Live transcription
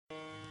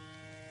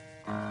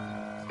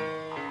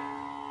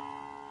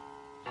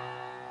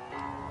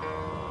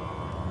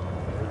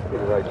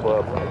right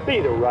club. Be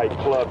the right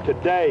club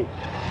today.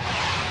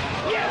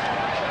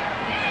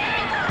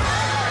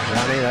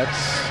 Johnny,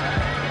 that's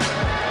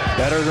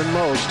better than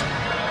most.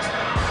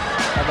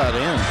 How about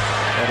in?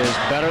 That is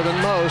better than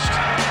most.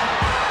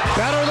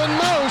 Better than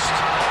most!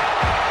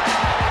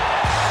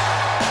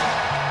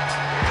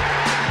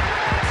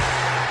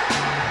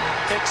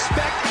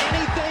 Expect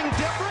anything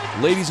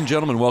different? Ladies and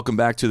gentlemen, welcome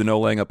back to the No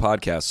Laying Up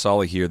podcast.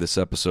 Solly here. This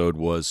episode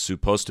was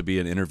supposed to be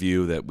an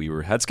interview that we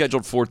had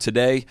scheduled for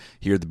today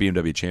here at the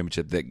BMW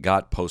Championship that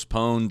got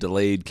postponed,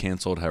 delayed,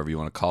 canceled, however you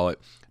want to call it.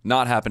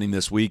 Not happening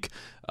this week.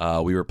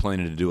 We were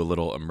planning to do a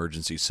little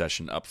emergency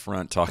session up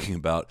front talking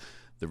about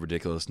the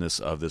ridiculousness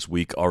of this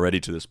week already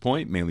to this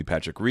point, mainly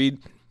Patrick Reed.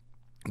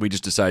 We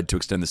just decided to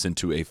extend this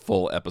into a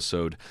full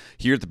episode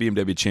here at the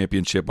BMW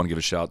Championship. I want to give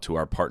a shout out to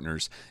our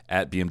partners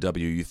at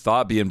BMW. You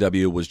thought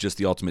BMW was just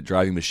the ultimate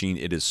driving machine.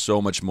 It is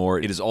so much more.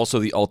 It is also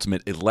the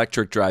ultimate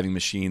electric driving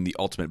machine, the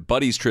ultimate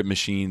buddies trip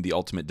machine, the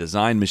ultimate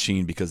design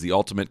machine, because the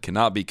ultimate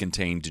cannot be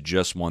contained to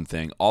just one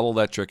thing. All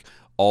electric,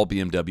 all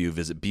BMW.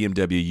 Visit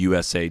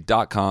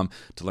BMWUSA.com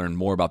to learn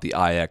more about the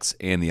iX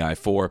and the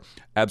i4.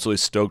 Absolutely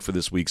stoked for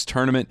this week's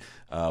tournament.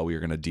 We are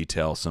going to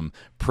detail some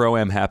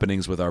Pro-Am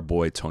happenings with our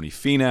boy Tony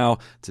Finau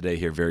today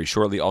here very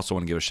shortly. Also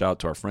want to give a shout out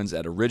to our friends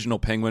at Original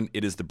Penguin.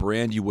 It is the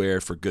brand you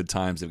wear for good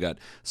times. They've got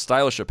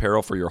stylish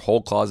apparel for your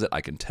whole closet.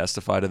 I can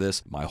testify to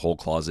this. My whole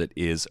closet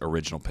is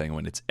Original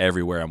Penguin. It's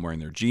everywhere. I'm wearing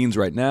their jeans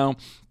right now.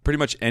 Pretty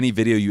much any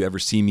video you ever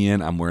see me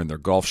in, I'm wearing their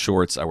golf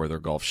shorts. I wear their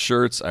golf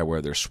shirts. I wear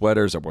their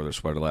sweaters. I wore their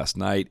sweater last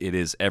night. It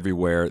is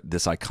everywhere.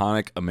 This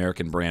iconic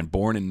American brand,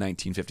 born in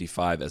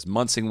 1955 as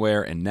Munsing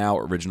wear and now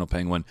Original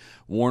Penguin,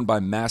 worn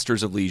by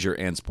masters of leisure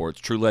and sports,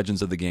 true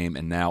legends of the game,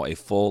 and now a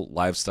full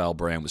lifestyle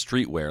brand with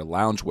streetwear,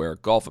 loungewear,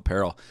 golf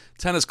apparel,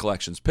 tennis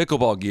collections,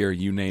 pickleball gear,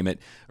 you name it.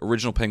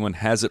 Original Penguin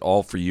has it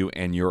all for you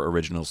and your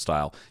original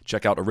style.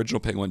 Check out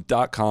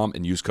originalpenguin.com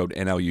and use code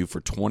NLU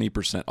for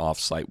 20% off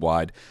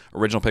site-wide.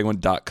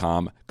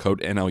 Originalpenguin.com,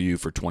 code NLU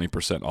for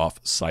 20% off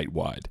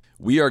site-wide.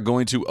 We are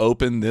going to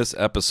open this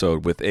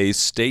episode with a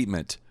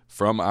statement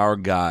from our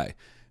guy,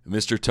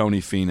 Mr.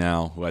 Tony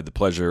Finau, who I had the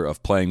pleasure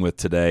of playing with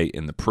today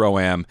in the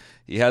Pro-Am.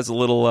 He has a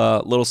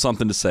little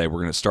something to say.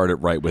 We're going to start it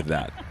right with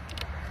that.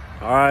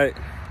 All right,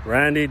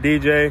 Randy,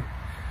 DJ,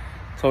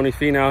 Tony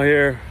Finau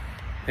here,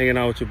 hanging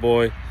out with your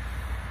boy.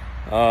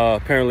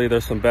 Apparently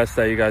there's some bets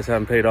that you guys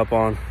haven't paid up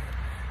on.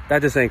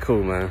 That just ain't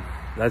cool, man.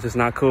 That's just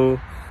not cool.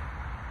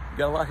 You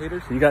got a lot of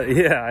haters? I got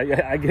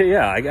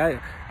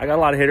a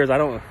lot of haters.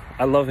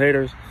 I love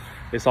haters.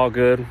 It's all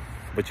good,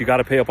 but you got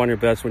to pay up on your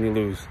bets when you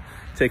lose.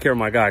 Take care of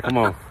my guy. Come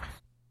on.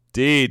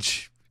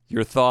 Deej,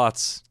 your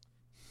thoughts?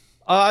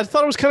 I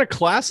thought it was kind of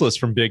classless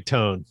from Big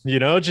Tone. You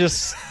know,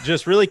 just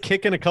really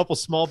kicking a couple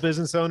small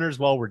business owners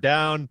while we're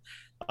down.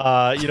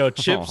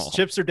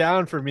 Chips are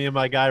down for me and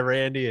my guy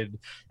Randy,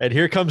 and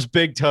here comes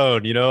Big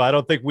Tone. You know, I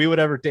don't think we would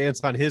ever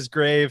dance on his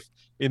grave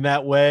in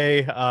that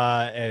way.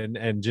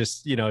 And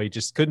just, you know, he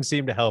just couldn't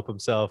seem to help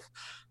himself.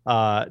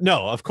 No,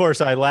 of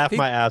course I laughed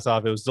my ass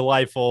off. It was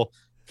delightful.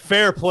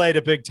 Fair play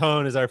to Big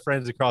Tone, as our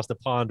friends across the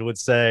pond would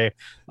say.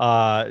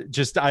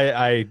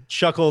 I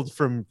chuckled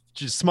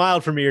just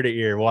smiled from ear to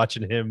ear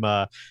watching him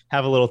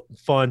have a little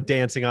fun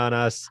dancing on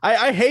us.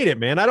 I hate it,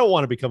 man. I don't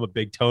want to become a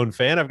Big Tone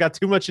fan. I've got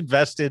too much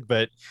invested,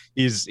 but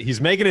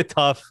he's making it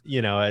tough.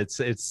 You know,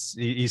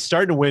 he's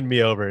starting to win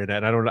me over, and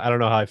I don't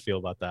know how I feel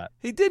about that.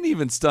 He didn't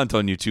even stunt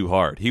on you too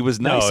hard. He was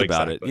nice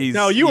about it.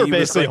 You were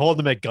basically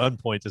holding him at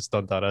gunpoint to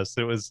stunt on us.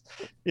 It was,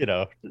 you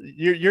know,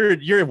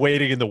 you're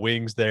waiting in the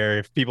wings there.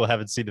 If people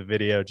haven't seen the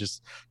video,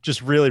 just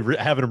really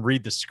having him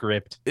read the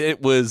script.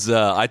 It was.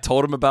 I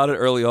told him about it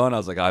early on. I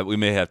was like, we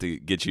may have to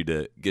get you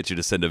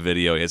to send a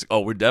video. He's like,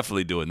 oh, we're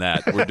definitely doing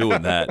that. We're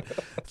doing that.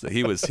 So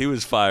he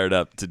was fired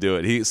up to do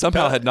it. He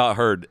somehow had not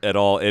heard at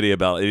all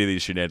about any of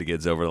these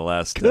shenanigans over the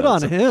last. Good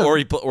on him. Or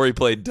he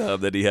played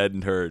dumb that he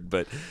hadn't heard.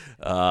 But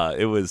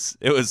it was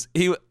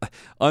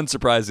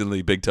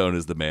unsurprisingly, Big Tone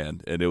is the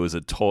man, and it was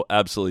a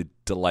absolutely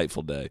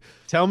delightful day.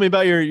 Tell me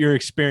about your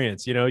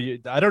experience. You know,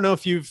 I don't know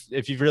if you've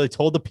really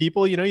told the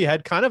people. You know, you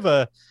had kind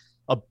of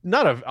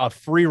not a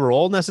free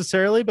roll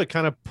necessarily, but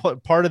kind of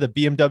part of the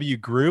BMW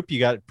group. You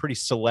got pretty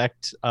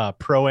select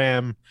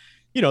Pro-Am.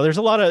 You know, there's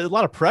a lot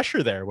of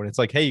pressure there when it's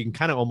like, hey, you can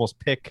kind of almost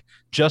pick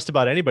just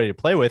about anybody to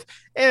play with.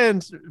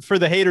 And for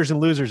the haters and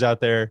losers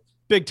out there,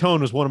 Big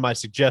Tone was one of my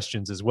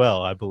suggestions as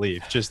well, I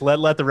believe. Just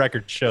let the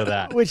record show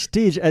that. Which,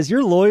 Deej, as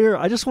your lawyer,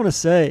 I just want to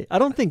say, I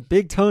don't think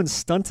Big Tone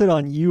stunted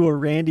on you or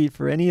Randy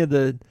for any of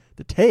the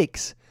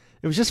takes.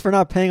 It was just for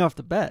not paying off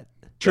the bet.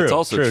 True. That's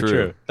also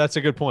true. That's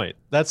a good point.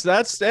 That's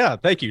yeah.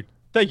 Thank you,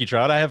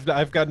 Trot.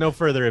 I've got no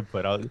further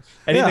input.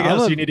 Anything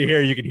else you need to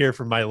hear, you can hear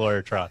from my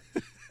lawyer, Trot.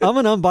 I'm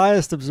an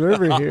unbiased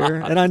observer here,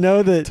 and I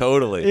know that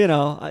totally. You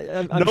know,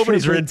 I'm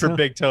nobody's sure written for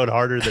Big Tone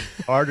harder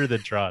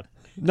than Trot.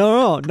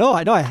 No,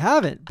 I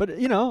haven't. But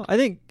you know, I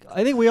think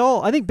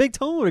Big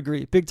Tone would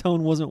agree. Big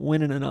Tone wasn't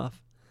winning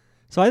enough,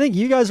 so I think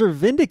you guys are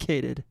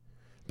vindicated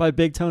by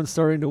Big Tone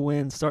starting to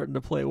win, starting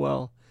to play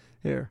well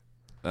here.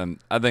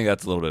 I think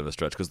that's a little bit of a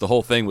stretch because the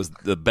whole thing was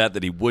the bet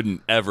that he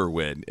wouldn't ever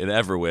win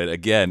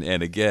again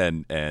and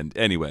again. And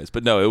anyways,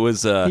 but no, it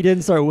was. He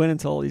didn't start winning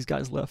until all these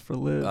guys left for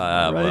live.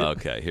 Right? Well,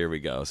 okay, here we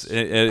go.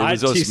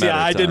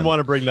 I didn't want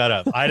to bring that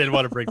up. I didn't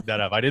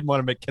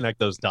want to connect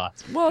those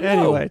dots. Well,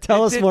 anyway,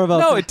 tell us more about.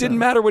 No, it didn't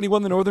matter when he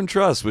won the Northern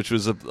Trust, which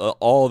was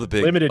all the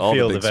big limited all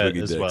field the big event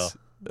swiggy as dicks. well.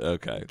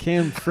 Okay,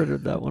 Cam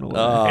frittered that one away.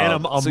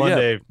 And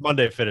on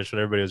Monday finish when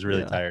everybody was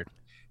really tired.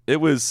 It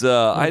was.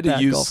 I had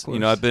to use.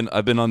 I've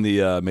been on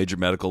the major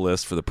medical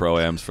list for the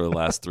pro-ams for the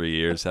last 3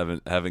 years.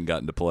 Haven't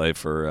gotten to play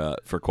for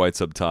quite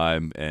some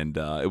time, and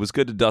it was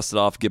good to dust it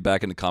off, get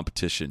back into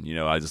competition.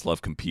 I just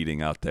love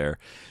competing out there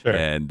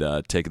and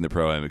taking the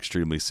pro-am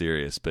extremely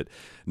serious. But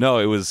no,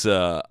 it was.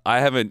 I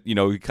haven't.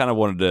 We kind of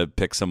wanted to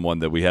pick someone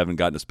that we haven't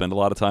gotten to spend a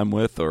lot of time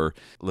with. Or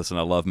listen,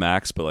 I love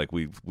Max, but like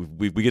we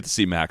get to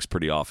see Max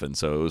pretty often,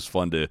 so it was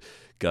fun to.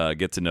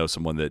 Get to know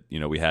someone that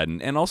we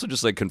hadn't, and also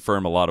just like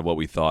confirm a lot of what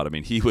we thought. I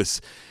mean, he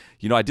was,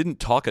 I didn't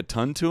talk a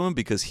ton to him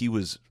because he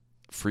was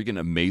freaking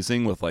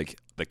amazing with like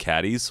the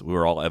caddies. We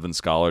were all Evans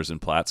scholars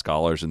and Platt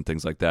scholars and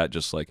things like that.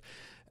 Just like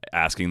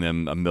asking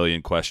them a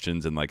million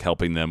questions and like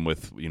helping them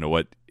with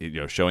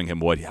showing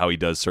him how he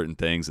does certain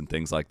things and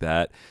things like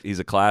that. He's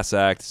a class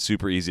act,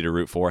 super easy to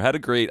root for. Had a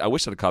great. I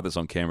wish I'd caught this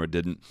on camera.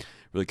 Didn't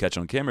really catch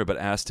it on camera, but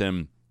asked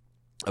him.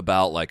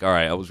 About like, all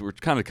right, we're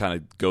kind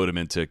of goad him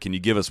into. Can you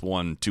give us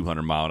one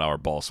 200-mile-an-hour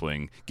ball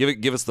swing?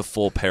 Give us the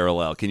full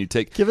parallel. Can you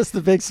give us the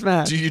big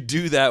smash? Do you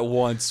do that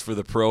once for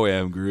the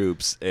pro-am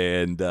groups?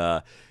 And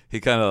he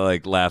kind of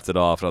like laughed it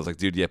off. And I was like,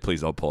 dude, yeah,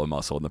 please don't pull a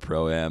muscle in the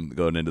pro-am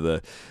going into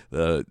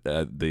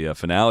the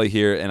finale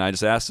here. And I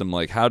just asked him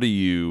like, how do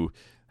you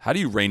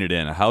rein it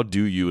in? How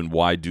do you and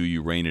why do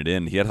you rein it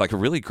in? He had like a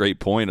really great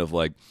point of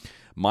like.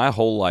 My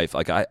whole life,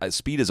 like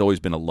speed has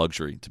always been a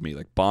luxury to me.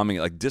 Like bombing,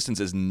 like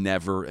distance is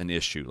never an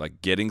issue.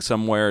 Like getting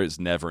somewhere is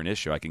never an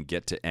issue. I can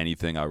get to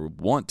anything I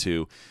want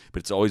to,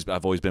 but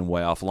I've always been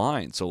way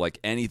offline. So like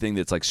anything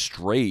that's like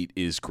straight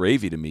is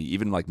gravy to me.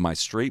 Even like my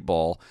straight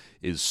ball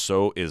is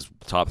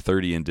top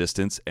 30 in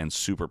distance and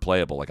super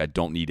playable. Like I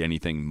don't need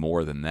anything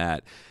more than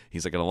that.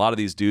 He's like, and a lot of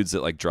these dudes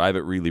that like drive it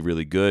really,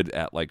 really good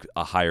at like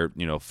a higher,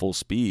 full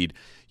speed,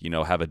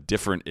 have a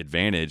different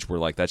advantage where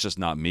like that's just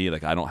not me.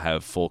 Like I don't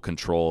have full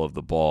control of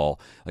the ball.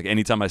 Like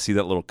anytime I see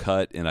that little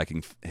cut and I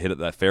can hit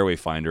that fairway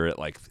finder at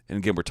like, and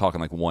again we're talking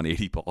like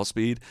 180 ball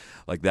speed.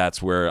 Like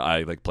that's where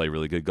I like play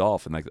really good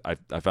golf, and like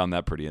I found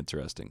that pretty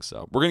interesting.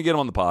 So we're gonna get him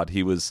on the pod.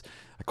 He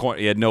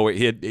had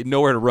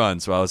nowhere to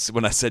run. So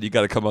when I said you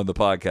got to come on the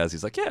podcast,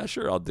 he's like, yeah,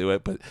 sure, I'll do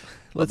it. But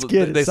let's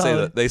get it.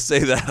 They say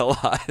that a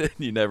lot, and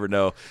you never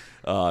know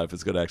if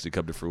it's going to actually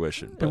come to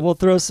fruition. But and we'll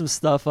throw some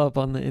stuff up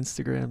on the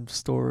Instagram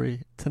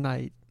story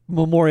tonight,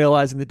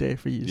 memorializing the day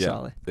for you,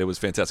 Solly. It was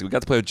fantastic. We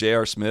got to play with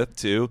J.R. Smith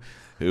too,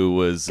 who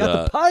was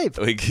got the pipe.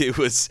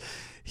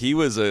 He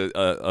was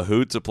a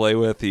hoot to play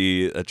with.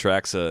 He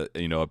attracts a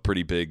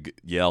pretty big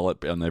yell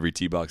on every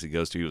tee box he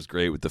goes to. He was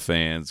great with the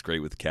fans,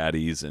 great with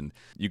caddies, and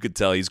you could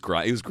tell he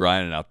was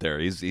grinding out there.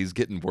 He's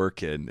getting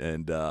work in,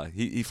 and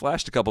he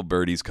flashed a couple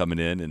birdies coming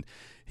in, and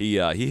he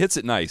hits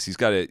it nice. He's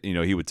got it.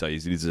 He would tell you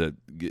he needs to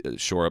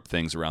shore up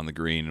things around the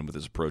green and with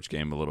his approach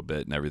game a little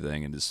bit and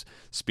everything. And his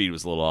speed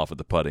was a little off with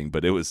the putting,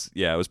 but it was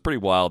pretty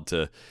wild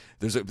to.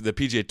 The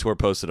PGA Tour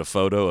posted a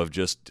photo of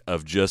just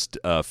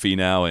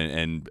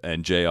Finau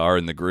and JR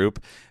in the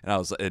group,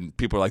 and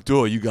people were like,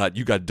 "Oh, you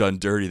got done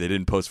dirty." They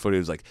didn't post photo. It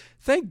was like,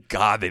 thank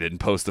God they didn't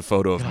post the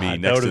photo of me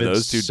next to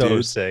those two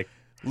dudes. Sick.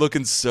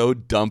 Looking so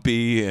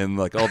dumpy and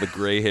like all the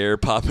gray hair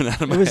popping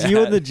out of my head. It was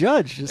you and the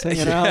judge just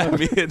hanging out.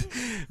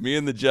 me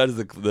and the judge,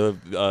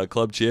 the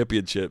club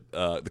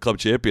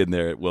champion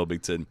there at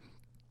Wilmington.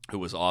 It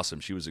was awesome.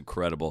 She was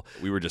incredible.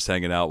 We were just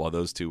hanging out while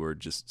those two were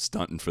just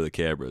stunting for the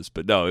cameras.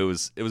 But no, it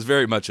was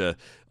very much a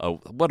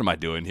what am I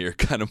doing here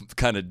kind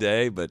of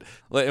day. But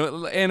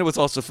and it was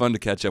also fun to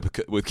catch up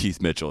with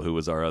Keith Mitchell, who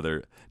was our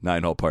other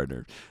 9-hole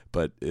partner.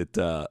 But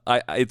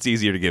it's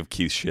easier to give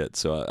Keith shit.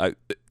 So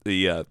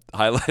the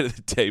highlight of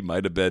the day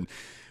might have been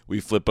we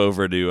flip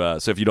over to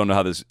so if you don't know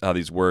how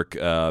these work,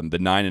 the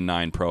 9 and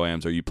 9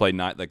 pro-ams, or you play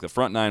like the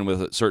front 9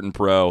 with a certain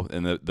pro,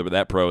 and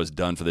that pro is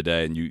done for the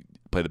day, and you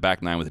play the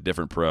back 9 with a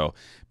different pro,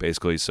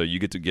 basically. So you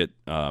get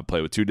to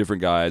play with two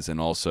different guys, and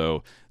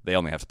also they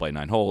only have to play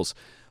 9 holes.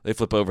 They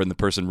flip over, and the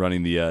person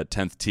running the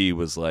 10th tee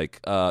was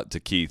like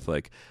to Keith,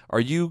 like, "Are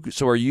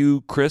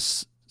you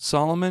Chris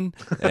Solomon?"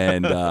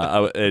 And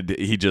and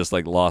he just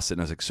like lost it,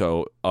 and I was like,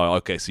 "So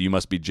okay, so you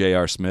must be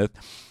J.R. Smith."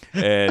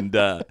 And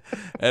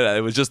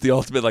it was just the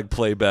ultimate like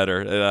play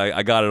better, and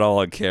I got it all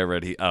on camera.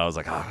 And I was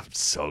like, I'm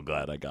so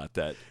glad I got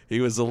that.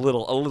 He was a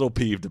little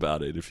peeved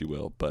about it, if you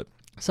will. But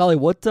Solly,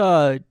 what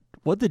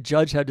the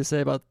judge had to say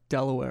about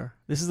Delaware?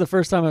 This is the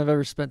first time I've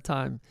ever spent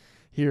time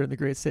here in the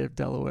great state of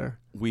Delaware.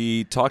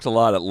 We talked a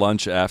lot at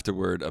lunch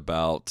afterward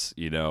about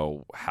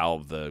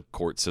how the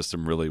court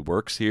system really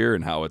works here,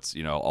 and how it's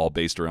all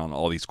based around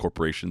all these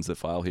corporations that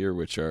file here,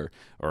 which are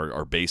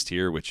based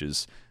here, which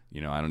is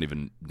I don't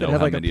even They know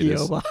have how like a many of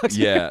PO this. box.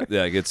 Yeah,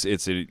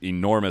 it's an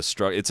enormous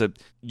struggle.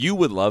 You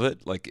would love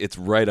it. Like, it's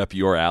right up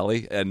your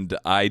alley, and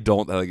I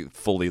don't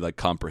fully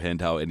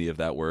comprehend how any of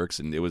that works.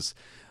 And it was,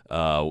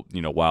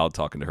 wild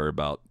talking to her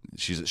about.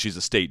 She's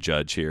a state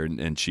judge here,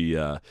 and she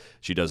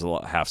does a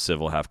lot, half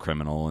civil, half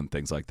criminal, and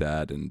things like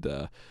that.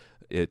 And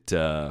it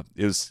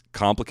was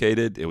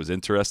complicated. It was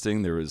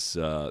interesting. Turns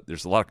out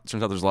there's a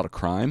lot of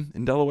crime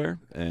in Delaware,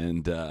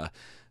 and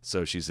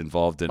so she's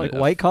involved in Like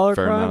white collar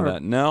fair crime, amount of or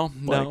that. No,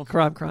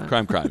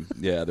 like crime.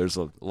 Yeah, there's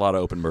a lot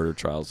of open murder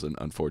trials,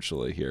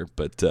 unfortunately here,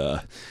 but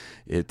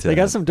They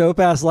got some dope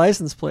ass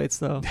license plates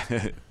though.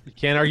 You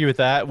can't argue with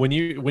that. When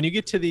you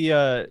get to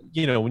the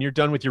when you're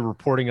done with your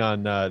reporting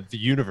on the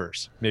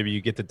universe, maybe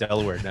you get to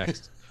Delaware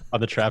next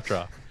on the trap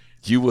draw.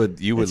 You would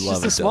It's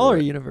love just a smaller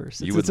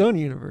universe. It's its own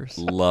universe.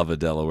 Love a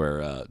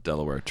Delaware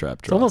trap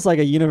It's draw. almost like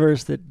a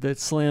universe that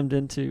slammed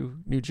into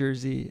New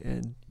Jersey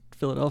and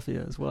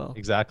Philadelphia as well.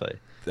 Exactly.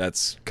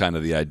 That's kind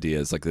of the idea.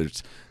 Is like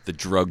there's the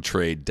drug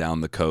trade down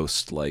the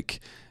coast.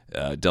 Like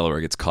Delaware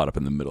gets caught up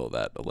in the middle of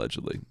that.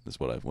 Allegedly, is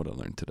what I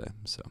learned today.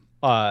 So,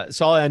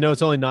 Solly, I know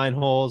it's only 9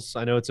 holes.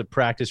 I know it's a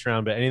practice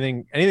round, but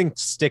anything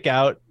stick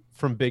out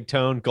from Big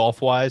Tone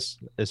golf wise,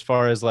 as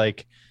far as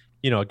like,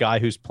 a guy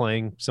who's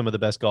playing some of the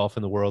best golf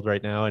in the world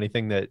right now?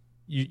 Anything that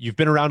you've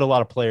been around a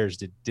lot of players?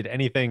 Did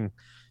anything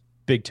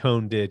Big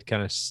Tone did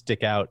kind of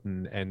stick out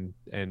and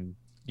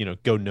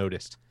go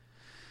noticed?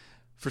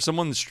 for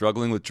someone that's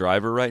struggling with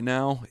driver right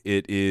now,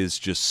 it is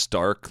just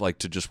stark. Like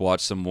to just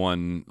watch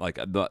someone like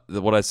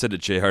what I said to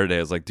JR today. I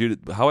was like, dude,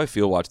 how I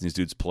feel watching these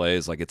dudes play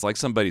is like it's like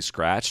somebody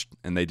scratched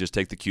and they just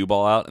take the cue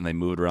ball out and they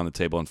move it around the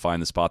table and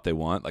find the spot they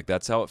want. Like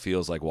that's how it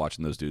feels like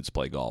watching those dudes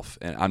play golf.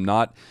 And I'm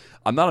not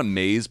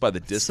amazed by the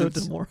distance.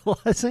 So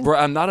demoralizing. Bro,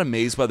 I'm not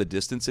amazed by the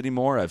distance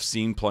anymore. I've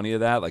seen plenty of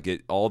that.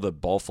 Like all the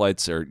ball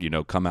flights are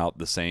come out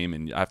the same,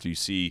 and after you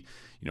see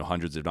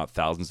hundreds if not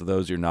thousands of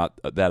those, you're not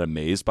that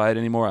amazed by it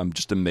anymore. I'm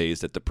just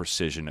amazed at the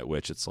precision at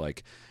which it's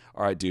like,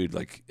 all right, dude,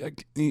 like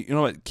you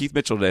know what, Keith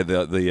Mitchell today,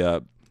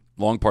 the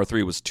long par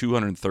 3 was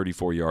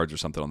 234 yards or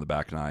something on the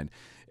back nine,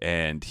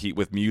 and he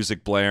with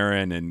music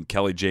blaring and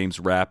Kelly James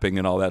rapping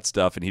and all that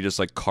stuff, and he just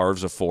like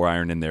carves a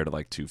 4-iron in there to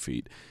like 2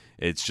 feet.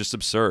 It's just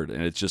absurd,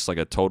 and it's just like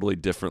a totally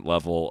different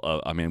level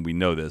of, I mean, we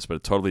know this, but a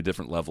totally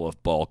different level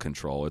of ball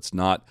control. It's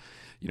not,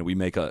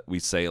 we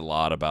say a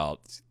lot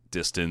about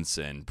distance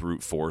and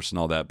brute force and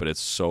all that, but it's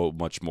so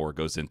much more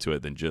goes into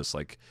it than just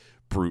like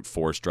brute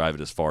force, drive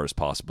it as far as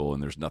possible,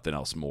 and there's nothing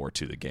else more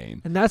to the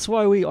game. And that's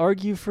why we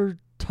argue for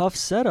tough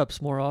setups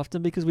more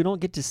often, because we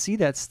don't get to see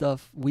that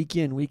stuff week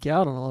in, week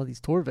out on all of these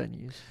tour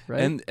venues,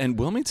 right? And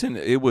Wilmington,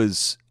 it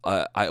was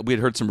we had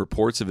heard some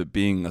reports of it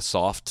being a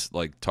soft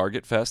like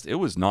target fest. It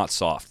was not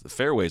soft. The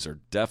fairways are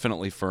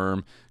definitely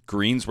firm.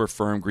 Greens were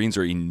firm. Greens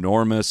are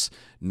enormous.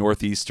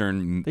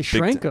 Northeastern, they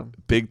shrank them.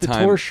 Big time.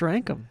 The tour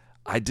shrank them.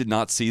 I did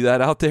not see that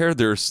out there.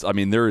 There is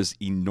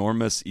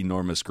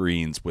enormous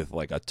greens with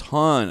like a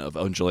ton of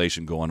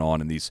undulation going on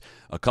in these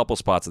a couple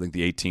spots. I think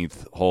the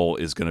 18th hole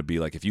is going to be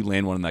like, if you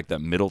land one in like that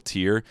middle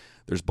tier,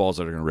 there's balls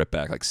that are going to rip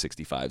back like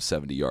 65,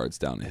 70 yards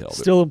down the hill.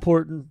 Still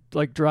important,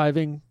 like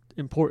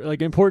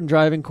important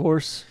driving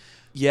course.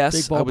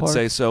 Yes, I would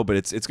say so, but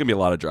it's going to be a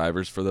lot of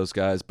drivers for those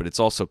guys, but it's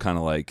also kind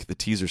of like the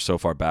tees are so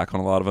far back on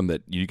a lot of them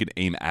that you can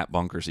aim at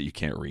bunkers that you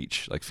can't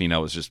reach. Like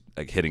Finau was just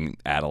like hitting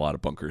at a lot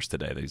of bunkers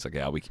today that he's like,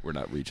 yeah, we're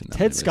not reaching that.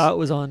 Ted Scott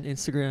was on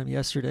Instagram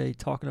yesterday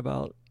talking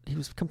about, he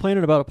was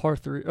complaining about a par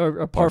 3 or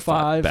a par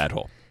 5. Bad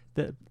hole.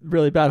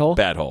 Really bad hole?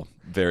 Bad hole.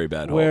 Very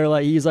bad hole. Where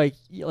like he's like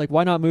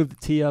why not move the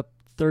tee up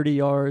 30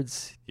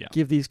 yards,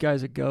 give these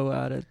guys a go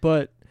at it.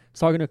 But I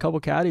was talking to a couple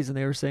caddies and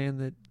they were saying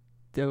that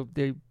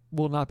they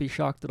will not be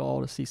shocked at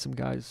all to see some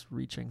guys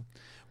reaching.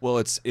 Well,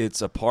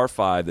 it's a par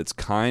 5 that's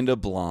kind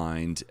of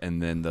blind,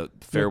 and then the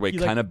fairway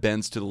kind of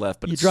bends to the left.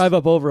 But you drive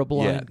up over a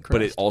blind crest.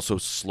 But it also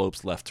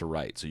slopes left to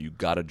right, so you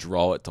got to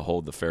draw it to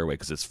hold the fairway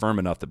because it's firm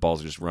enough that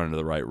balls are just running to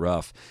the right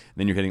rough. And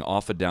then you're hitting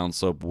off a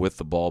downslope with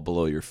the ball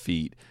below your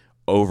feet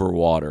over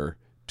water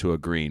to a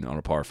green on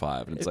a par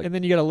 5, and it's like, and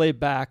then you got to lay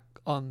back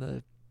on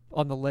the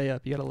layup.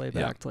 You got to lay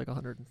back to like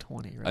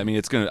 120. Right? I mean,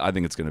 I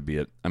think it's gonna be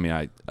it. I mean,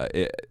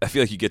 I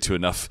feel like you get to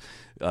enough.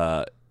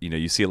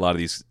 You see a lot of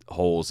these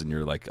holes, and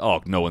you're like,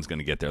 oh, no one's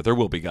gonna get there. There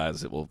will be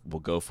guys that will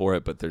go for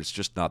it, but there's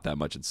just not that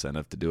much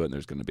incentive to do it. And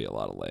there's gonna be a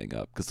lot of laying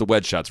up because the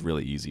wedge shot's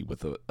really easy with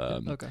the.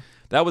 Okay.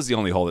 That was the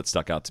only hole that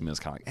stuck out to me. I was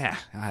kind of like,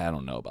 I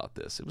don't know about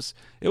this. It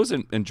was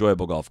an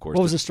enjoyable golf course.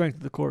 What was the strength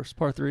of the course?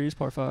 Par 3s,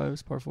 par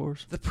 5s, par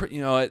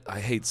 4s? I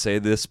hate to say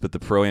this, but the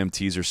Pro-Am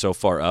tees are so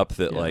far up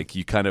that like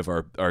you kind of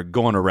are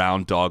going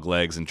around dog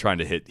legs and trying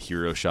to hit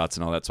hero shots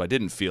and all that. So I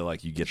didn't feel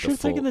like you get the full.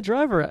 Should have taken the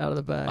driver out of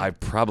the bag. I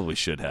probably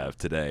should have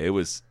today. It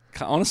was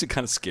honestly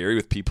kind of scary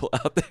with people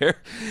out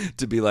there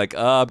to be like,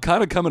 I'm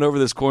kind of coming over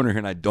this corner here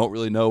and I don't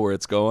really know where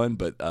it's going,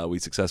 but we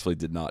successfully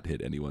did not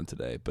hit anyone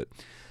today. But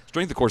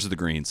strength of course of the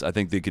greens. I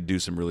think they could do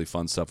some really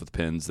fun stuff with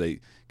pins.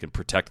 They can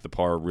protect the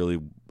par really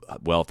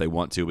well if they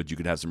want to, but you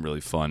could have some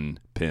really fun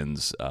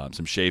pins,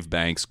 some shaved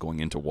banks going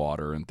into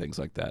water and things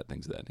like that,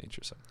 things of that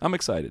nature. So I'm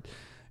excited.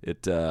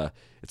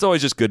 it's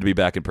always just good to be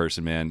back in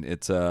person, man.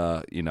 It's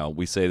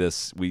we say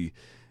this, we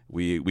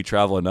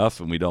travel enough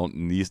and we don't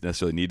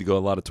necessarily need to go to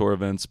a lot of tour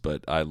events,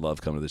 but I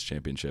love coming to this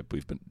championship.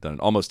 We've done it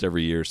almost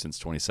every year since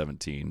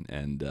 2017,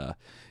 and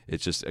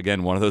it's just,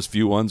 again, one of those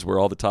few ones where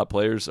all the top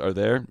players are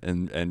there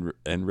and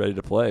ready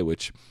to play,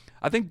 which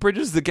I think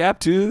bridges the gap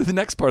to the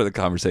next part of the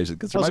conversation.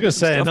 Because I was going to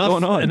say,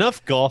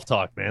 enough golf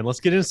talk, man. Let's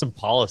get into some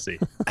policy.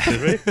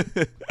 Should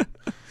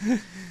we?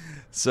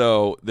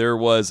 So there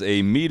was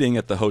a meeting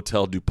at the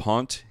Hotel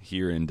DuPont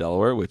here in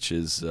Delaware, which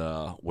is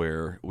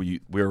where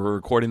we're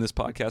recording this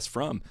podcast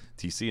from.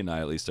 TC and I,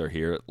 at least, are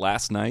here.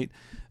 Last night,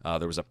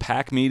 there was a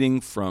PAC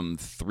meeting from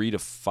 3 to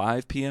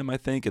 5 p.m., I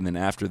think, and then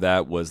after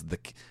that was there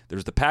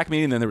was the PAC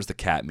meeting, and then there was the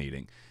CAT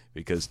meeting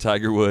because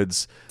Tiger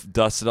Woods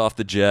dusted off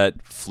the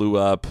jet, flew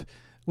up.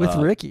 With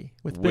Ricky,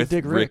 with Big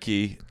Dick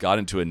Ricky, got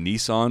into a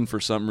Nissan for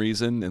some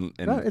reason, and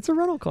it's a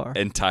rental car.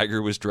 And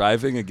Tiger was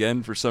driving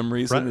again for some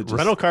reason.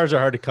 Rental cars are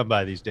hard to come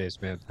by these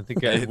days, man. I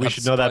think we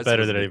should know that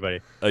better than anybody.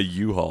 A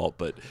U-Haul,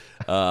 but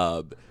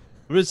I'm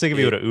just thinking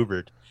he would have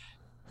Ubered.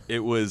 It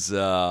was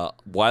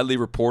widely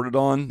reported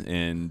on,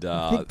 and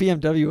I think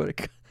BMW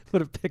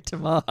would have picked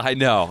him up. I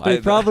know. He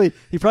probably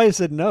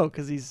said no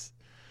because he's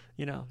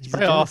a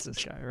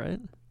Genesis guy, right?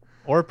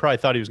 Or probably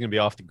thought he was going to be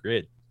off the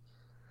grid.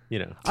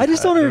 I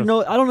just don't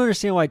know. I don't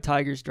understand why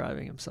Tiger's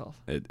driving himself.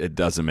 It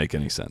doesn't make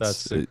any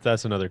sense.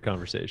 That's another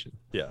conversation.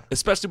 Yeah,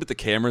 especially with the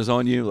cameras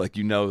on you, like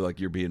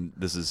you're being.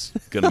 This is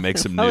gonna make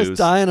some news. I was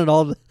dying at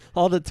all the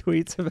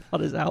tweets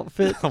about his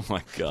outfit. Oh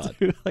my god!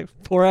 Dude, like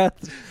poor ass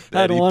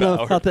had one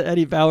about the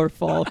Eddie Bauer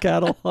fall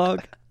catalog.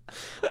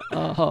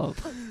 A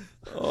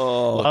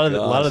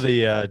lot of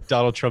the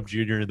Donald Trump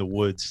Jr. in the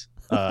woods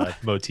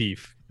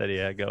motif that he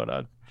had going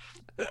on.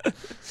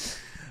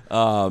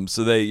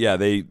 So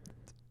they.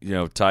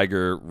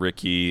 Tiger,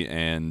 Ricky,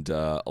 and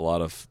a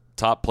lot of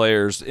top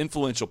players,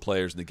 influential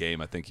players in the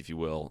game, I think, if you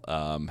will,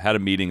 had a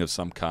meeting of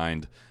some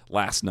kind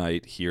last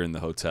night here in the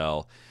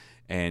hotel.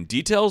 And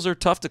details are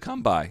tough to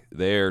come by.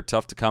 They're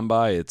tough to come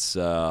by. It's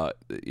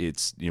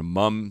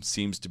mum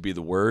seems to be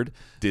the word.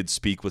 Did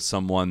speak with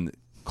someone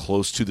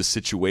close to the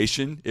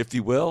situation, if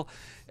you will,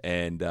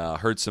 and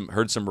heard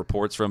some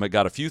reports from it.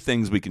 Got a few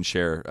things we can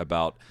share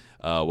about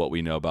what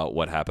we know about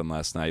what happened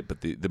last night,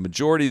 but the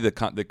majority of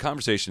the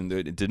conversation,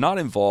 it did not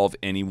involve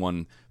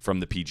anyone from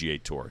the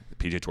PGA Tour. The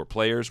PGA Tour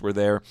players were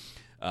there,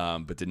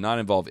 but did not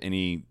involve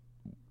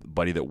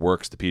anybody that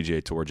works the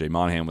PGA Tour. Jay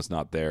Monahan was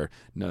not there.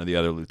 None of the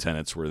other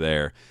lieutenants were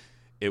there.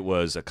 It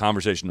was a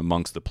conversation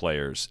amongst the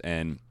players,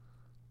 and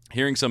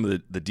hearing some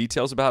of the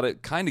details about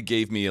it kind of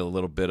gave me a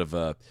little bit of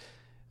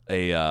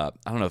I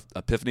don't know if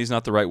epiphany is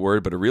not the right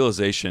word, but a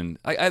realization.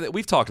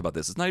 We've talked about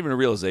this. It's not even a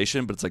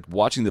realization, but it's like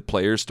watching the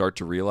players start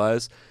to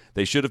realize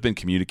they should have been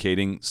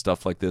communicating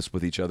stuff like this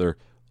with each other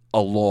a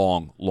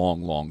long,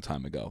 long, long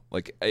time ago.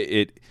 Like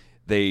again,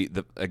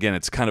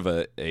 it's kind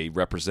of a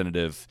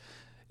representative.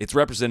 It's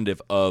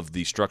representative of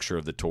the structure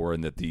of the tour,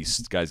 and that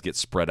these guys get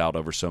spread out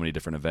over so many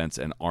different events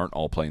and aren't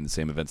all playing the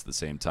same events at the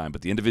same time.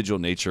 But the individual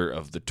nature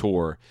of the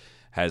tour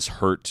has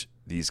hurt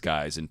these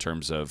guys in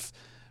terms of.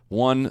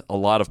 One, a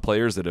lot of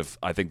players that have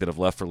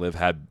left for LIV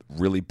had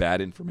really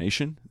bad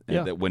information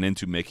that went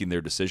into making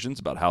their decisions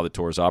about how the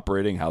tour is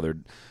operating, how they're,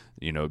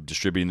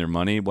 distributing their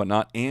money,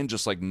 whatnot, and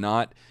just like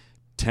not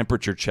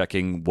temperature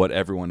checking what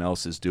everyone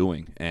else is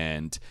doing.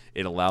 And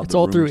it allowed it's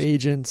all through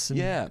agents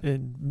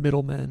and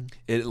middlemen.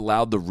 It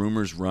allowed the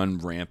rumors run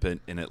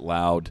rampant, and it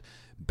allowed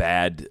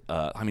bad.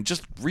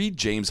 Just read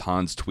James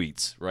Hahn's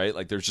tweets, right?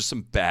 Like there's just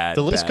some bad.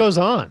 The list goes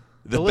on.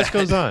 The list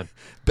goes on.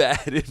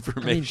 Bad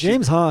information.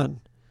 James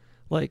Hahn.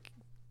 Like,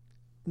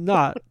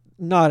 not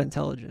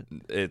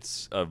intelligent.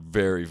 It's a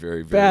very,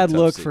 very, very bad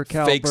look state. for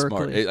Cal Fake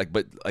Berkeley. Smart,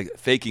 but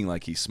faking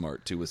like he's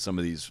smart too with some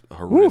of these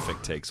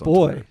horrific takes on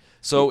Twitter.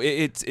 So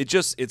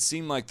it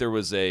seemed like there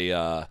was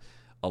a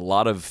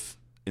lot of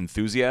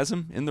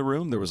enthusiasm in the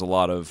room. There was a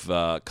lot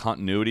of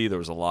continuity. There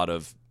was a lot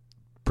of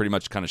pretty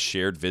much kind of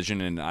shared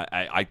vision. And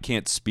I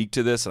can't speak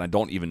to this, and I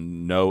don't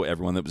even know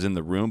everyone that was in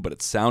the room, but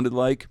it sounded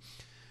like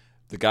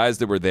the guys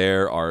that were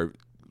there are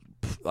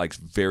like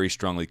very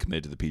strongly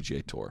committed to the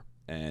PGA Tour,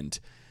 and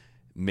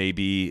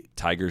maybe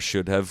Tiger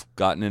should have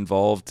gotten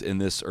involved in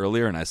this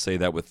earlier. And I say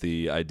that with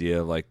the idea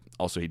of like,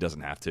 also he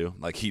doesn't have to.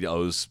 Like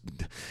he's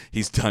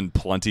done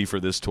plenty for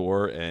this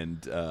tour,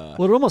 and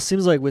well, it almost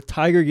seems like with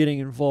Tiger getting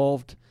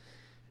involved,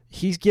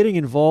 he's getting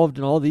involved,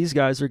 and all these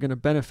guys are going to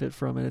benefit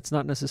from it. It's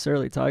not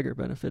necessarily Tiger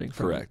benefiting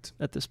from it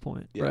at this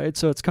point, right?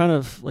 So it's kind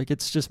of like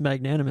it's just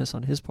magnanimous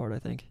on his part, I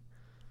think.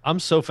 I'm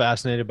so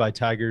fascinated by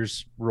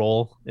Tiger's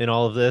role in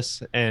all of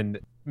this, and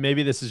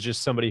maybe this is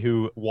just somebody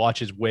who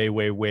watches way,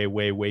 way, way,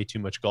 way, way too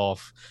much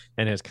golf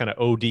and has kind of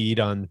OD'd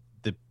on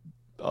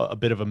a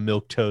bit of a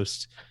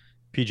milquetoast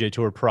PGA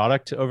Tour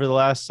product over the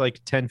last like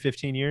 10,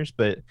 15 years.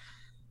 But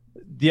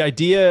the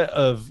idea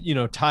of,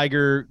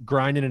 Tiger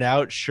grinding it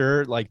out,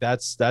 sure, like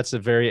that's a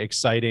very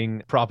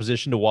exciting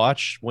proposition to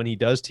watch when he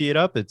does tee it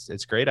up.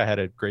 It's great. I had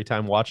a great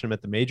time watching him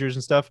at the majors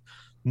and stuff.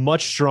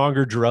 Much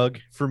stronger drug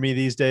for me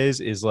these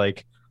days is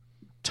like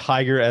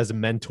Tiger as a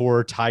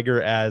mentor,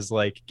 Tiger as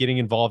like getting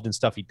involved in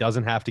stuff he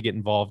doesn't have to get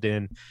involved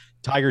in,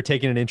 Tiger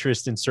taking an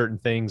interest in certain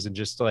things and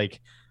just like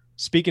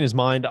speaking his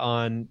mind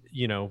on,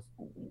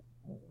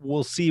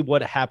 we'll see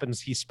what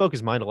happens. He spoke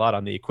his mind a lot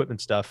on the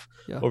equipment stuff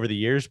over the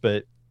years,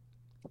 but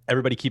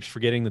everybody keeps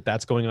forgetting that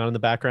that's going on in the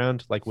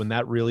background. Like when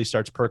that really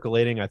starts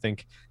percolating, I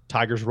think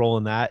Tiger's role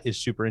in that is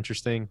super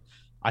interesting.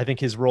 I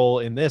think his role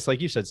in this, like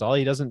you said, Solly,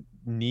 he doesn't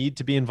need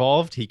to be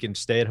involved. He can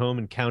stay at home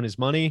and count his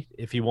money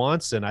if he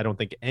wants. And I don't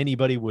think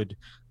anybody would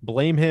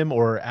blame him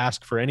or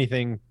ask for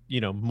anything,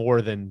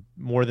 more than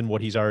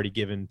what he's already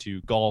given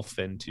to golf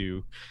and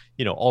to,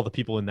 all the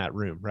people in that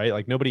room, right?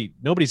 Like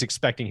nobody's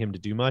expecting him to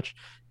do much.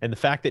 And the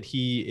fact that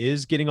he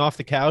is getting off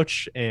the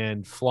couch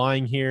and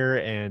flying here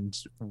and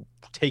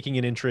taking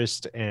an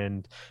interest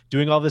and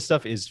doing all this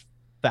stuff is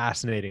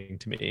fascinating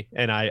to me.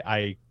 And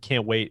I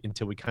can't wait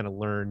until we kind of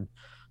learn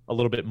a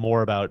little bit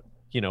more about,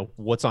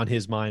 what's on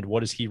his mind.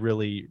 What is he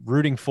really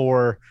rooting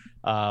for?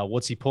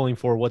 What's he pulling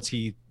for? What's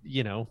he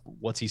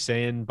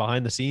saying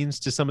behind the scenes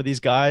to some of these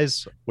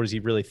guys? What does he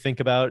really think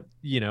about?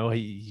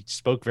 He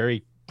spoke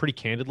pretty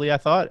candidly, I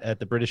thought, at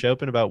the British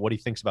Open about what he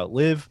thinks about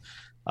LIV.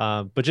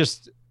 But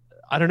just,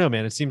 I don't know,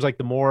 man, it seems like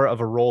the more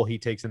of a role he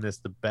takes in this,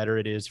 the better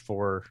it is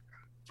for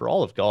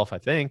all of golf, I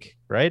think.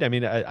 Right. I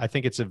mean, I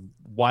think it's a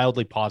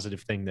wildly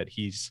positive thing that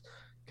he's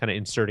kind of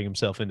inserting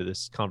himself into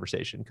this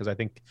conversation, because I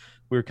think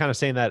we were kind of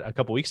saying that a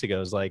couple weeks ago,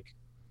 is like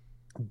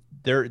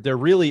there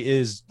really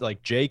is,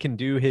 like, Jay can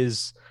do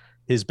his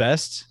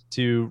best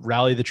to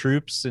rally the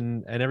troops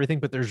and everything,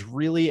 but there's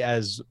really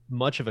as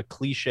much of a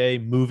cliche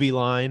movie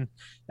line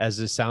as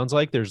this sounds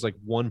like. There's like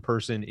one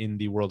person in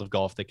the world of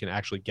golf that can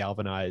actually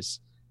galvanize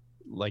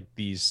like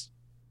these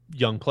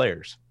young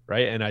players,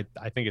 right? And I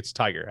think it's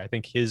Tiger. I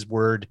think his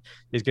word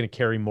is going to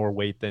carry more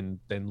weight than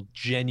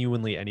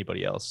genuinely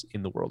anybody else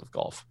in the world of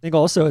golf. I think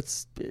also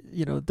it's,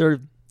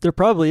 there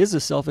probably is a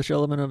selfish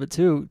element of it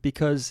too,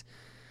 because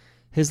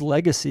his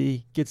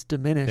legacy gets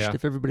diminished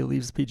if everybody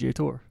leaves the PGA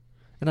Tour.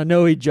 And I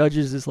know he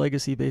judges his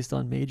legacy based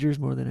on majors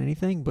more than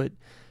anything, but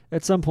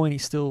at some point he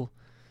still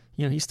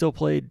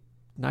played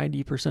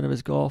 90% of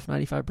his golf,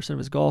 95% of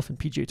his golf in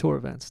PGA Tour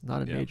events,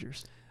 not in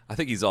majors. I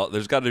think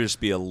there's got to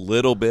just be a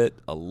little bit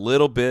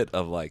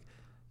of like,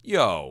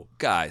 yo,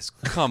 guys,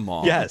 come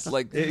on. Yes,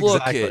 like,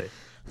 exactly.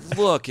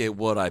 Look at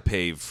what I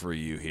paved for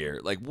you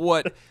here. Like,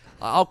 what?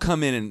 I'll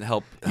come in and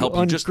help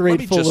you. Just let me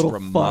ungrateful just little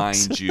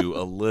remind you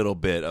a little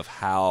bit of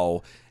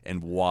how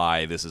and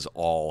why this is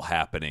all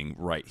happening,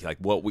 right? Like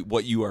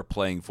what you are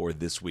playing for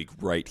this week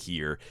right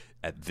here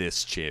at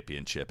this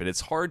championship. And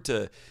it's hard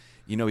to,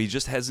 he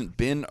just hasn't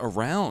been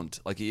around.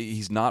 Like,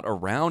 he's not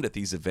around at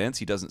these events.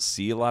 He doesn't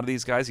see a lot of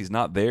these guys. He's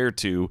not there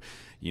to,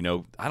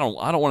 I don't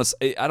want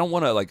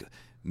to like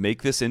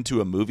make this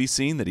into a movie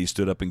scene that he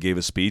stood up and gave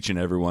a speech and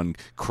everyone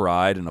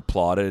cried and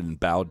applauded and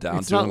bowed down to him.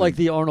 It's not like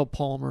the Arnold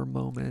Palmer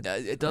moment.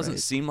 It doesn't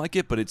seem like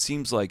it, but it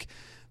seems like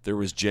there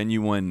was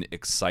genuine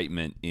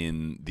excitement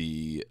in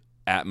the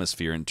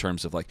atmosphere in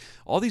terms of like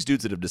all these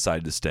dudes that have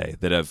decided to stay,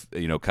 that have,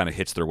 kind of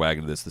hitched their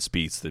wagon to this, the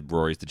Spieths, the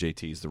Rorys, the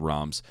JTs, the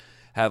Rahms,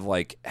 have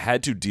like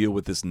had to deal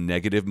with this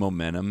negative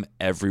momentum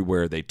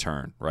everywhere they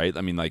turn, right?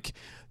 I mean, like,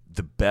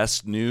 the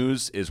best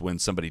news is when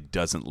somebody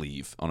doesn't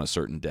leave on a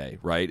certain day,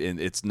 right? And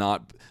there's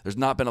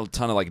not been a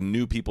ton of like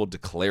new people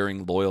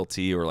declaring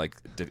loyalty or like,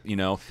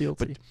 Fealty.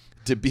 But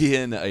to be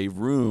in a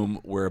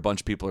room where a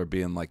bunch of people are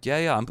being like,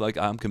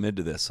 I'm committed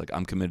to this. Like,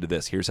 I'm committed to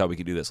this. Here's how we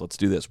can do this. Let's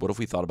do this. What if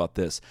we thought about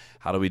this?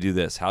 How do we do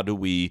this? How do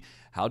we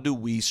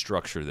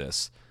structure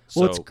this?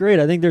 Well, it's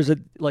great. I think there's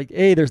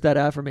there's that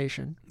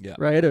affirmation,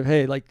 right? Of,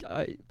 hey,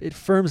 it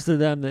affirms to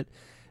them that,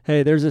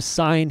 hey, there's a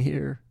sign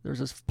here. There's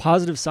this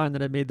positive sign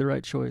that I made the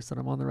right choice, that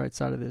I'm on the right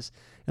side of this.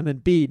 And then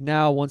B,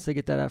 now once they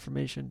get that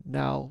affirmation,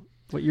 now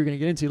what you're going to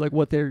get into, like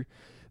what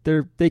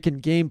they can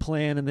game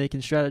plan and they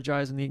can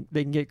strategize and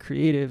they can get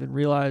creative and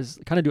realize,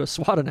 kind of do a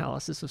SWOT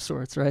analysis of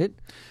sorts, right?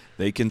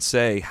 They can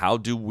say, how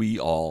do we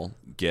all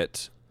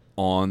get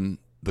on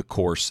the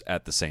course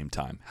at the same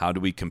time? How do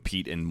we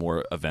compete in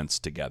more events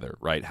together,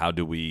 right? How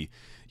do we,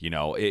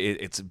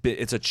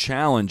 it's a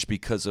challenge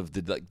because of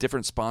the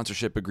different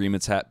sponsorship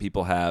agreements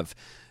people have.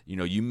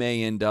 You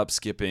may end up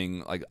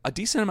skipping, like, a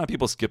decent amount of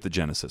people skip the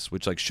Genesis,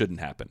 which like shouldn't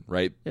happen,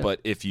 right? Yeah.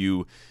 But if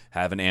you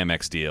have an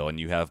Amex deal and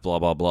you have blah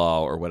blah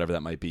blah or whatever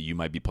that might be, you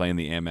might be playing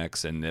the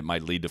Amex and it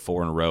might lead to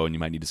 4 in a row and you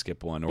might need to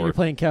skip one. Or you're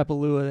playing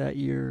Kapalua that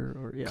year,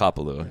 or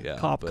Kapalua, yeah.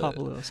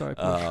 Kapalua, sorry.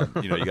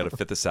 You got to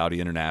fit the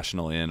Saudi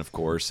International in, of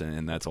course,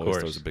 and that's always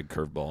throws a big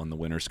curveball in the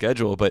winter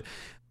schedule. But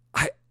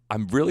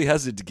I'm really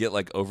hesitant to get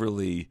like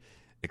overly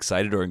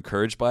excited or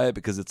encouraged by it,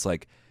 because it's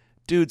like,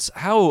 dudes,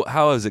 how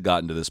has it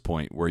gotten to this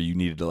point where you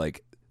needed to,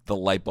 like, the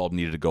light bulb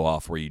needed to go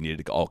off where you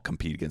needed to all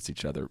compete against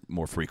each other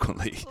more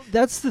frequently?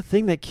 That's the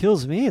thing that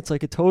kills me. It's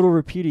like a total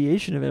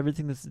repudiation of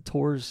everything that's the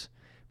tours,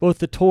 both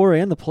the tour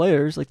and the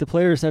players. Like, the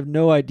players have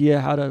no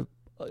idea how to,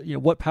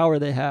 what power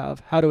they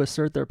have, how to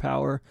assert their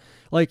power.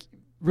 Like,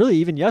 really,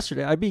 even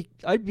yesterday, I'd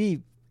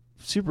be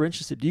super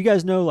interested. Do you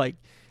guys know, like,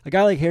 a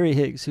guy like Harry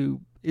Higgs,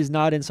 who is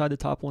not inside the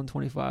top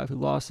 125, who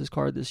lost his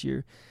card this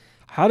year?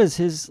 how does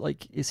his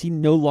is he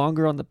no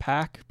longer on the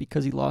pack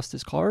because he lost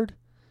his card?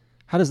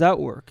 How does that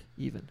work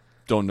even?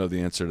 Don't know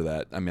the answer to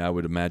that. I mean, I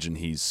would imagine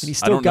and he's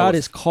still got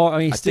his card. I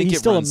mean, he's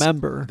still a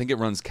member. I think it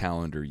runs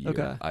calendar year.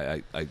 Okay.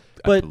 I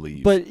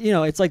believe. But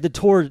it's like the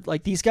tour.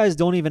 Like these guys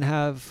don't even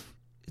have.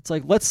 It's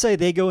like let's say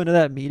they go into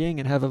that meeting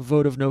and have a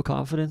vote of no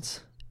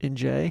confidence in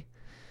Jay,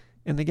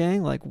 in the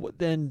gang. Like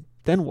then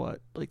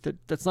what? Like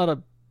that's not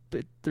a.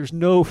 There's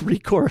no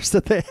recourse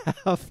that they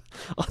have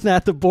on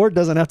that. The board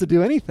doesn't have to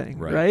do anything,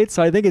 right?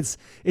 So I think it's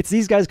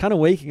these guys kind of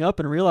waking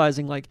up and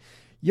realizing like,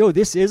 yo,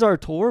 this is our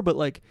tour, but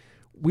like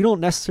we don't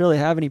necessarily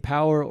have any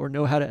power or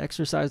know how to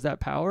exercise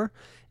that power.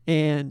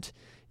 And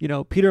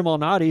Peter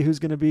Malnati, who's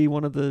going to be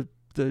one of the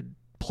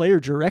player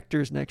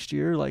directors next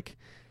year, like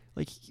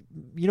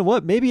you know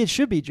what? Maybe it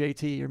should be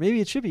JT, or maybe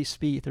it should be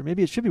Spieth, or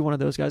maybe it should be one of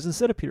those guys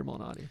instead of Peter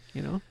Malnati.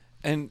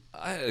 And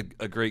I had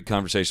a great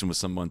conversation with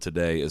someone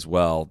today as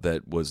well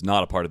that was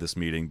not a part of this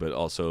meeting, but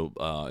also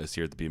is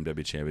here at the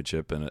BMW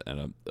Championship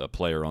and a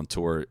player on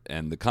tour.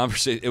 And the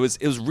conversation it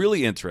was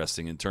really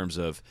interesting in terms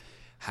of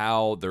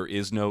how there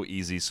is no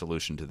easy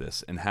solution to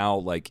this, and how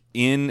like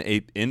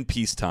in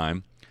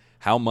peacetime,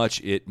 how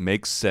much it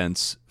makes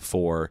sense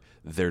for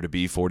there to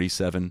be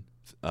 47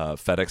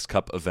 FedEx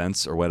Cup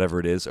events or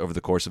whatever it is over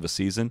the course of a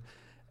season,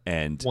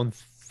 and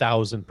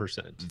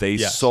 1,000%. They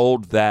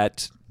sold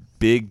that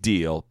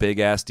big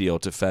ass deal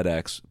to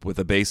FedEx with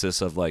a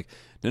basis of like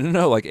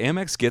no, like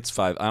Amex gets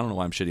 5. I don't know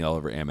why I'm shitting all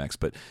over Amex,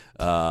 but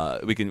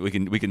we can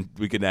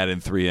add in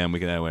 3M, we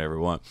can add whatever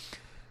we want.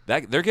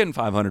 That they're getting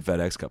 500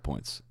 FedEx Cup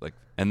points, like,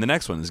 and the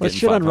next one is Let's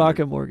getting 500. On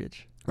Rocket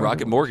Mortgage.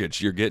 Rocket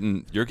Mortgage, you're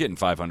getting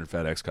 500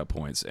 FedEx Cup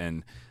points,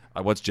 and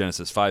what's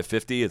Genesis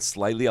 550? It's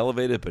slightly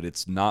elevated, but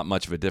it's not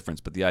much of a difference.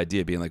 But the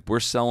idea being like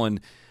we're selling,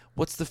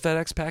 what's the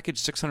FedEx package?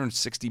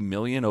 660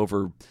 million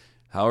over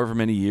however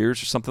many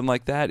years or something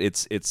like that.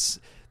 It's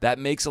that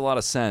makes a lot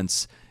of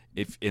sense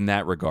if in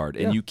that regard.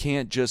 And you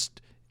can't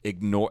just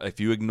ignore, if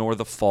you ignore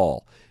the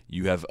fall,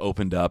 you have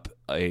opened up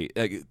a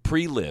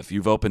pre-live.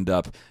 You've opened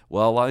up,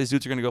 well, a lot of these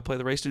dudes are going to go play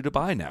the race to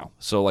Dubai now.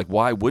 So like,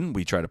 why wouldn't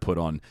we try to put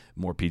on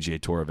more PGA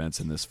Tour events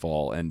in this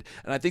fall? And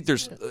I think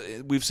there's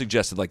we've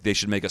suggested like they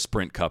should make a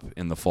Sprint Cup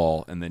in the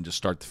fall and then just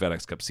start the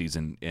FedEx Cup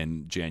season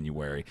in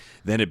January.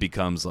 Then it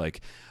becomes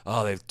like,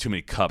 oh, they have too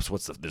many cups.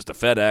 There's the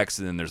FedEx,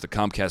 and then there's the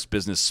Comcast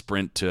Business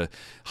Sprint to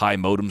high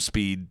modem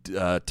speed,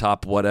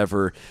 top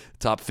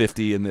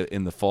 50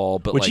 in the fall.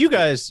 But which you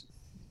guys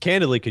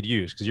candidly could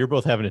use because you're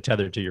both having a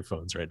tether to your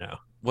phones right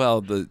now.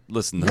 Well, the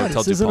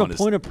Hotel this isn't a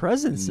point of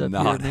presence up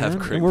here, man.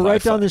 And we're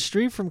right down the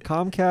street from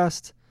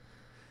Comcast,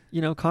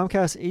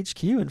 Comcast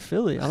HQ in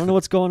Philly. I don't know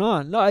what's going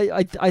on. No,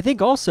 I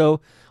think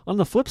also on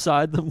the flip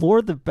side, the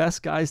more the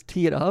best guys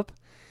tee it up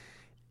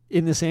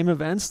in the same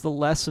events, the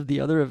less of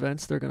the other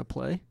events they're going to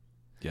play.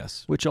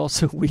 Yes, which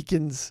also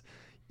weakens.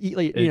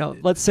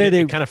 Let's say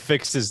it kind of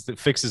fixes the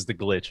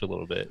glitch a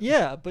little bit.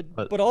 Yeah,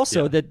 but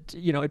also that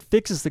it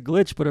fixes the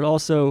glitch, but it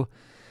also,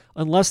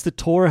 unless the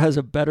tour has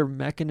a better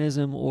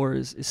mechanism or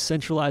is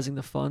centralizing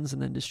the funds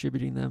and then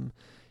distributing them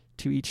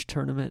to each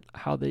tournament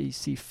how they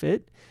see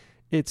fit,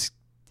 it's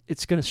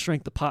going to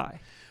shrink the pie.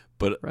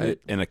 But right?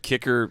 And a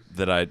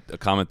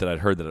comment that I'd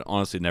heard that I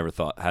honestly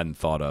hadn't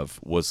thought of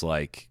was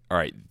like, all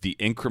right, the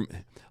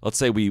increment. Let's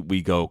say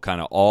we go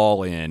kind of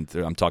all in.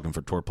 I'm talking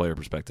for tour player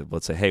perspective.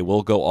 Let's say, hey,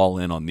 we'll go all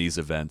in on these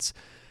events.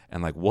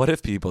 And like, what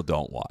if people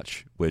don't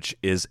watch, which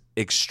is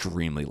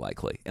extremely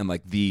likely. And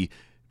like the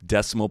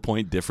decimal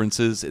point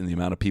differences in the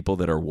amount of people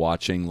that are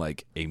watching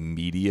like a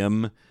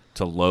medium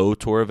to low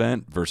tour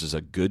event versus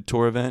a good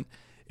tour event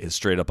is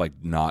straight up like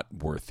not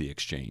worth the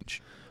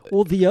exchange.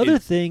 Well, the other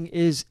thing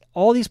is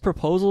all these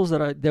proposals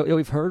that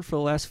we've heard for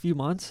the last few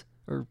months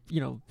or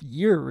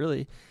year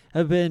really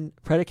have been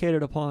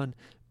predicated upon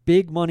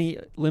big money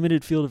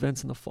limited field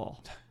events in the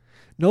fall.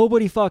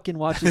 Nobody fucking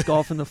watches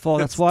golf in the fall.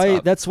 That's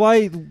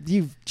why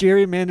you've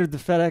gerrymandered the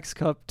FedEx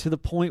Cup to the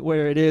point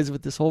where it is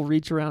with this whole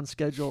reach around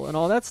schedule and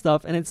all that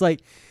stuff. And it's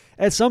like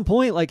at some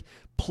point, like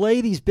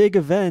play these big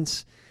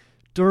events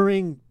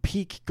during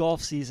peak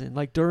golf season,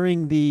 like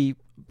during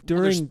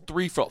there's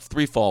three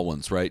fall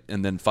ones, right?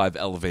 And then 5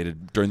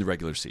 elevated during the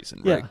regular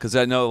season, right? Because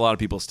I know a lot of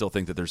people still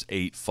think that there's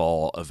 8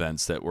 fall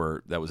events that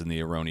was in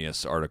the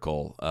erroneous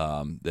article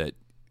that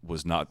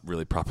was not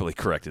really properly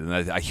corrected. And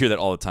I hear that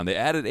all the time. They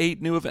added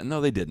 8 new events. No,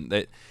 they didn't.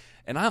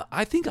 And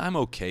I think I'm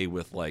okay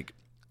with like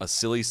a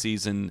silly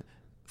season,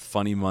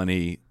 funny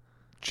money,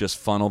 just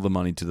funnel the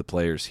money to the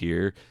players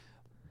here.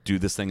 Do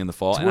this thing in the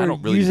fall, and I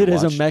don't really use it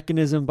as a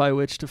mechanism by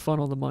which to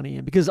funnel the money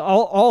in. Because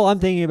all I'm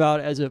thinking about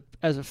as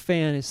a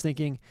fan is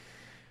thinking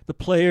the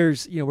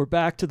players. We're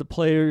back to the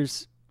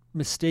players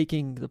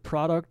mistaking the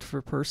product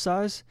for purse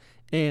size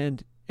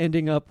and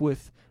ending up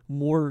with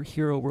more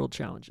Hero World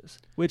Challenges.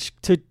 Which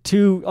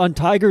to on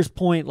Tiger's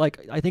point,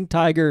 like I think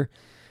Tiger,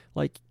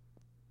 like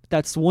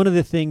that's one of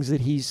the things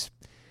that he's.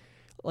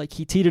 Like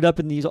he teed it up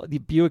in the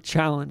Buick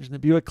Challenge and the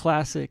Buick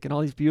Classic and all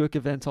these Buick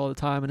events all the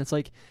time. And it's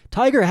like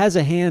Tiger has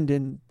a hand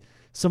in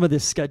some of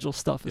this schedule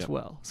stuff as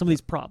well. Some of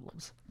these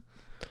problems.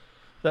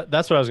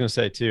 That's what I was going to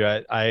say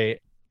too.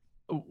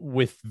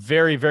 with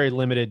very, very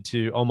limited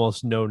to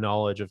almost no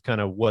knowledge of kind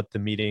of what the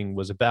meeting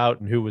was about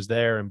and who was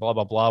there and blah,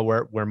 blah, blah.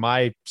 Where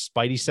my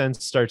spidey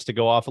sense starts to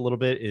go off a little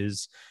bit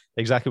is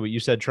exactly what you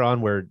said,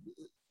 Tron, where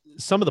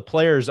some of the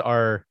players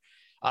are,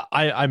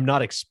 I'm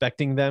not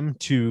expecting them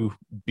to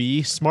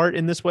be smart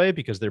in this way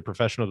because they're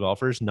professional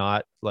golfers,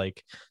 not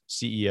like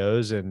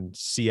CEOs and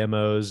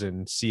CMOs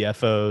and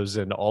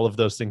CFOs and all of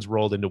those things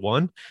rolled into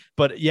one.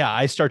 But yeah,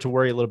 I start to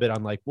worry a little bit.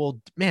 I'm like, well,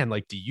 man,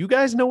 like, do you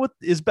guys know what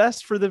is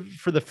best for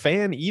the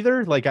fan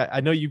either? Like, I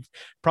know you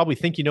probably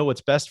think you know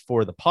what's best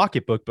for the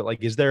pocketbook, but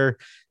like, is there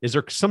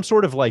some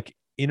sort of like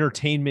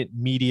entertainment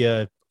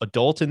media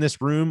adult in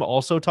this room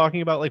also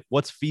talking about like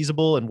what's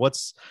feasible and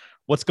what's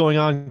going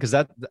on? Because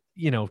that,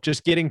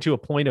 just getting to a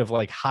point of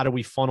like, how do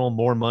we funnel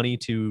more money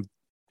to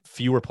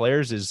fewer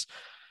players is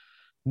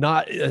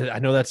not, I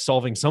know that's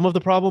solving some of the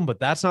problem, but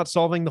that's not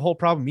solving the whole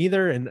problem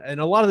either. And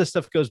a lot of this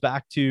stuff goes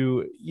back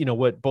to,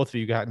 what both of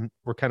you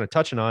were kind of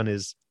touching on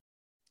is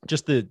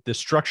just the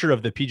structure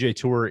of the PGA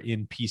Tour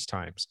in peace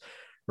times,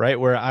 right?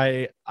 Where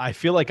I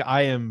feel like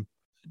I am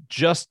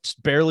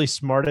just barely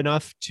smart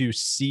enough to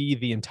see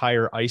the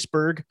entire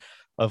iceberg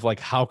of like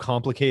how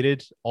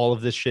complicated all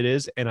of this shit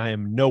is. And I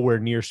am nowhere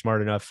near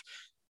smart enough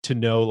to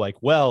know like,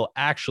 well,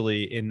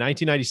 actually in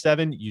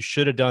 1997, you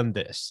should have done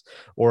this,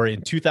 or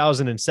in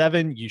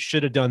 2007, you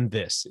should have done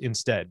this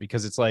instead,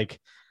 because it's like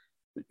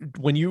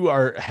when you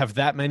have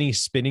that many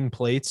spinning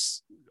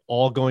plates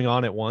all going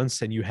on at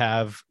once, and you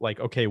have like,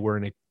 okay,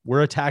 we're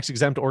a tax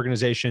exempt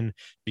organization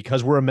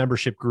because we're a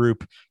membership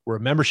group. We're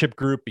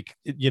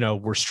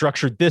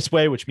structured this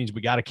way, which means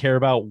we got to care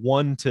about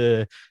 1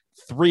 to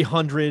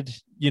 300,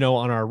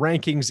 on our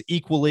rankings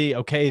equally.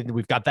 Okay,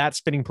 we've got that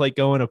spinning plate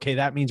going. Okay,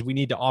 that means we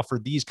need to offer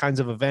these kinds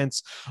of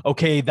events.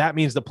 Okay, that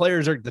means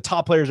the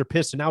top players are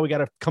pissed, and now we got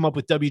to come up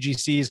with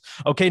WGCs.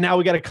 Okay, now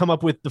we got to come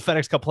up with the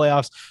FedEx Cup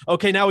playoffs.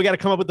 Okay, now we got to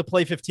come up with the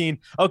Play 15.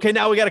 Okay,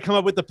 now we got to come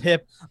up with the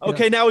PIP.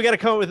 Okay, now we got to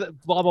come up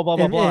with blah blah blah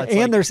blah blah.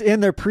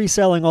 And they're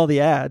pre-selling all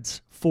the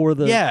ads for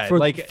the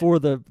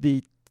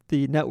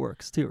the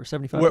networks too, or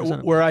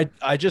 75%. Where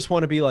I just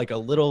want to be like a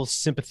little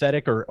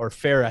sympathetic or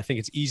fair. I think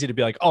it's easy to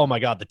be like, oh my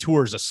God, the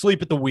tour's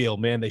asleep at the wheel,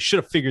 man. They should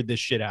have figured this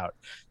shit out.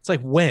 It's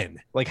like, when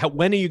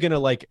are you going to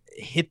like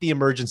hit the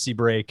emergency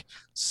brake,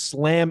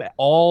 slam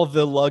all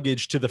the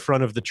luggage to the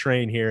front of the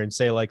train here and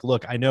say like,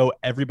 look, I know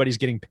everybody's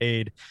getting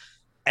paid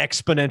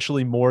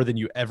exponentially more than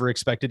you ever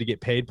expected to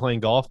get paid playing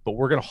golf, but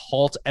we're going to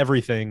halt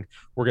everything.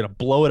 We're going to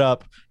blow it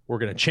up. We're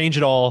going to change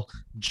it all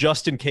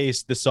just in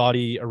case the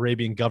Saudi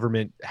Arabian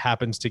government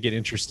happens to get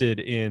interested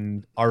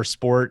in our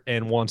sport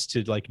and wants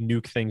to like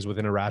nuke things with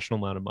an irrational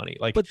amount of money.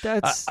 Like, but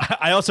that's,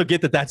 I also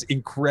get that that's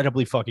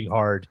incredibly fucking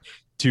hard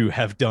to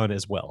have done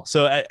as well.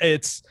 So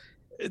it's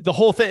the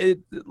whole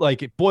thing,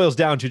 like it boils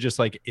down to just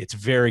like, it's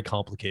very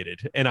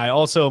complicated. And I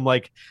also am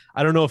like,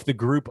 I don't know if the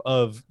group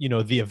of,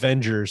 the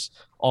Avengers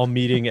all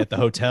meeting at the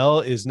hotel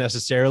is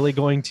necessarily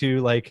going to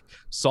like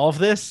solve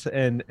this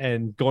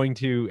and going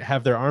to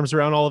have their arms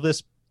around all of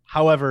this.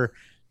 However,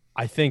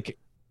 I think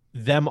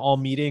them all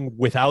meeting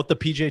without the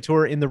PGA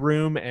Tour in the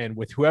room and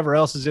with whoever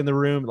else is in the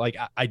room, like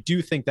I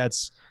do think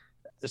that's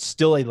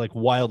still a like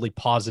wildly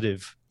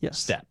positive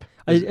step.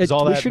 We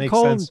should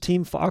call him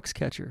Team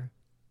Foxcatcher.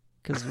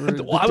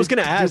 Well, I was going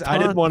to ask. I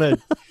didn't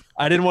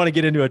want to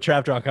get into a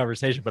trap draw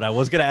conversation, but I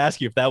was going to ask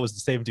you if that was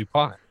the same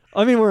DuPont.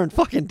 I mean, we're in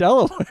fucking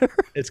Delaware.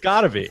 It's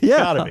got to be. Yeah,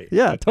 gotta be.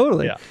 Yeah,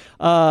 totally. Yeah.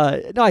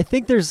 No, I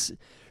think there's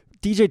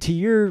DJ to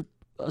your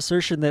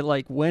assertion that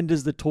like, when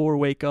does the tour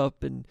wake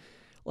up? And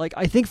like,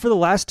 I think for the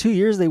last 2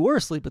 years they were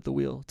asleep at the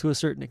wheel to a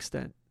certain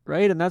extent.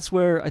 Right. And that's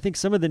where I think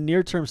some of the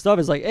near term stuff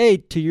is like, hey,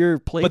 to your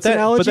plates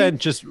analogy. But then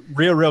just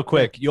real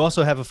quick, you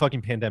also have a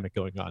fucking pandemic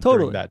going on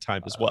during that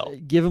time as well.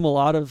 Give him a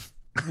lot of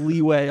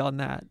leeway on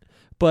that.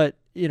 But,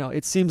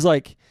 it seems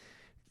like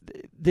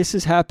this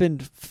has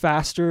happened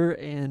faster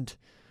and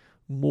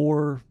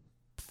more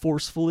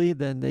forcefully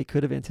than they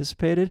could have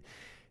anticipated.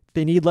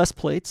 They need less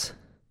plates.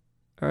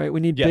 All right. We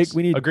need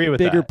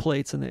bigger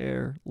plates in the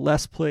air,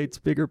 less plates,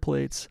 bigger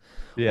plates,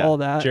 all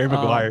that. Jerry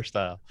Maguire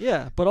style.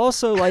 Yeah. But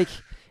also like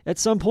at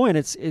some point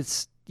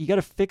it's you got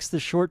to fix the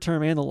short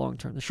term and the long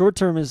term. The short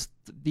term is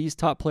these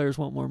top players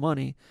want more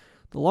money.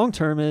 The long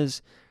term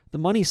is the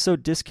money's so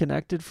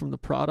disconnected from the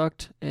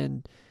product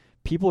and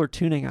people are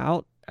tuning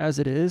out as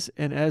it is.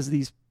 And as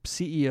these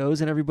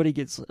CEOs and everybody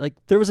gets like,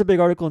 there was a big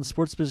article in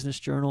Sports Business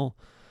Journal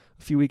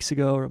a few weeks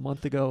ago or a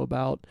month ago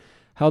about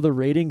how the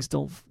ratings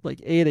don't like,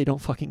 A, they don't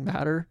fucking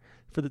matter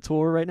for the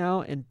tour right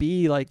now. And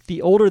B, like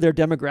the older their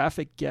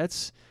demographic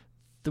gets,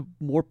 the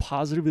more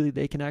positively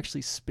they can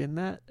actually spin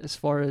that as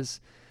far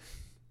as,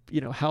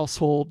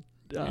 household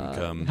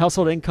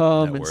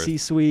income and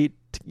C-suite,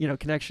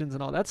 connections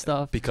and all that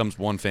stuff. Becomes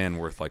one fan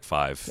worth like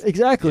 5.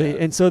 Exactly. Yeah.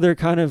 And so they're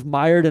kind of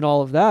mired in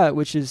all of that,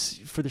 which is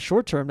for the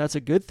short term, that's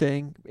a good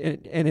thing.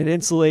 And it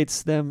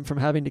insulates them from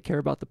having to care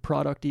about the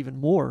product even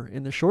more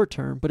in the short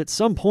term. But at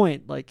some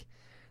point, like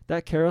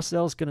that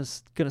carousel is going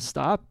to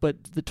stop,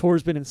 but the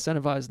tour's been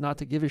incentivized not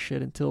to give a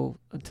shit until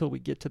we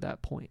get to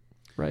that point.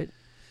 Right.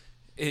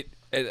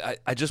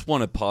 I just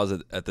want to pause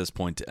it at this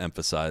point to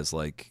emphasize,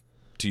 like,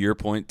 to your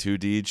point too,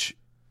 Deej,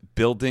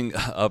 building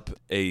up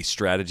a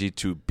strategy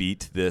to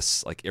beat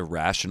this like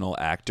irrational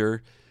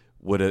actor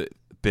would have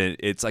been.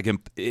 It's like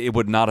it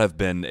would not have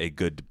been a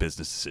good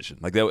business decision.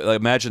 Like,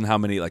 imagine how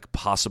many like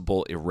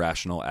possible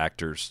irrational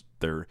actors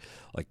there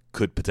like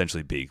could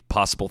potentially be,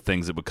 possible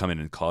things that would come in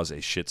and cause a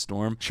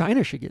shitstorm.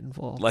 China should get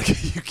involved. Like,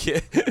 you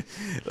can't.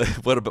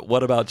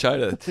 What about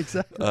China? That's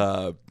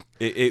exactly.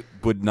 It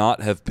would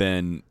not have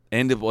been.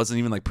 And it wasn't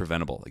even like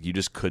preventable. Like, you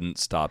just couldn't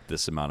stop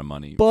this amount of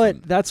money.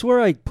 But that's where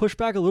I push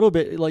back a little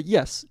bit. Like,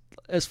 yes,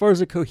 as far as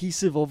a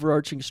cohesive,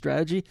 overarching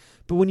strategy,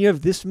 but when you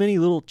have this many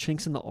little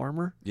chinks in the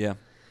armor, yeah,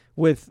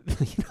 with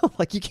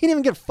like you can't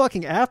even get a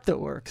fucking app that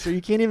works, or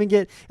you can't even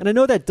get. And I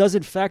know that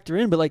doesn't factor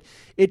in, but like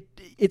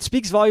it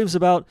speaks volumes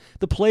about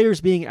the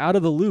players being out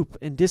of the loop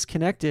and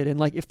disconnected. And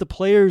like if the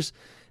players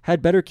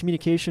had better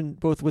communication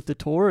both with the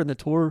tour and the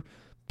tour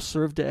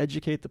serve to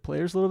educate the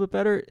players a little bit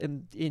better,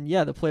 and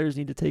yeah, the players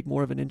need to take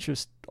more of an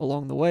interest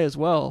along the way as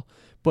well.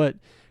 But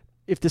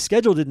if the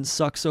schedule didn't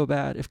suck so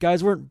bad, if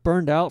guys weren't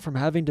burned out from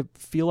having to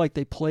feel like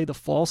they play the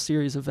fall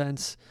series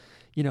events,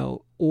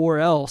 or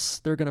else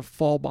they're going to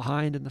fall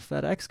behind in the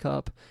FedEx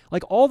Cup,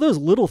 like all those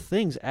little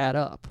things add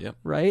up. Yep.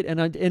 Right? And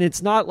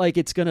it's not like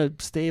it's going to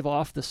stave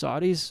off the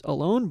Saudis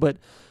alone, but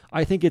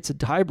I think it's a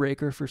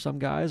tiebreaker for some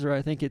guys, or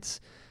I think it's,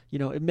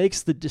 it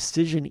makes the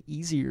decision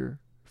easier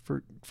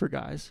for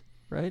guys.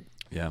 Right?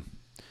 Yeah.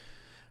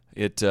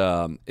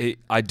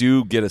 I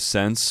do get a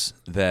sense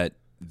that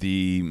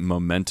the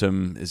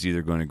momentum is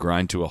either going to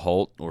grind to a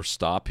halt or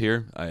stop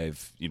here.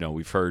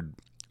 We've heard,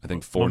 I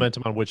think,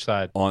 momentum on which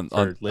side?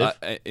 For Liv?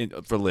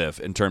 For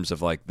Liv, in terms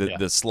of like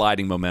the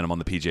sliding momentum on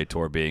the PGA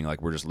Tour being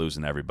like we're just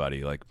losing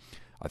everybody. Like,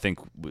 I think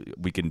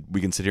we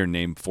can sit here and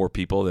name 4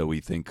 people that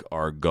we think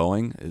are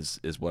going is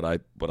what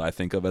I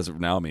think of as of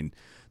now. I mean,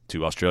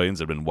 2 Australians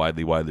have been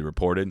widely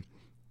reported.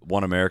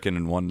 1 American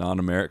and 1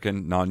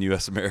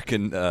 non-U.S.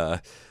 American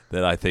that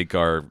I think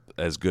are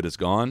as good as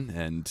gone,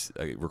 and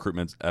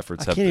recruitment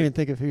efforts. I can't even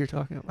think of who you're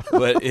talking about.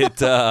 But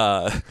it's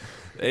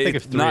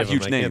not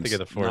huge names. Can't think of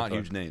the fourth not one.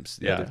 Huge names.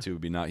 The other 2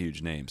 would be not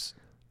huge names.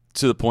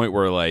 To the point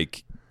where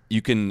like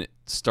you can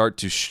start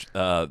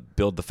to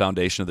build the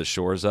foundation of the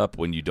shores up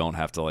when you don't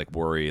have to like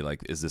worry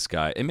like, is this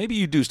guy? And maybe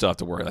you do still have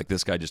to worry like,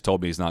 this guy just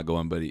told me he's not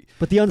going,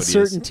 but the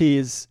uncertainty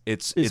is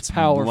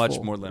powerful, much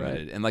more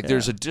limited, right? And like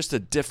there's just a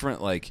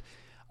different like.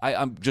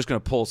 I'm just going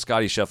to pull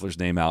Scotty Scheffler's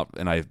name out,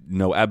 and I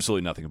know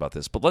absolutely nothing about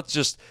this. But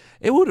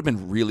it would have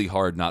been really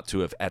hard not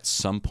to have, at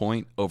some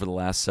point over the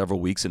last several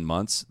weeks and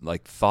months,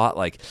 like thought,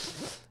 like,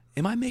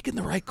 am I making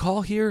the right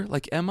call here?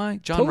 Like, am I?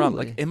 John Rahm,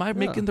 like, am I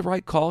making the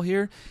right call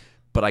here?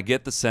 But I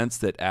get the sense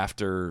that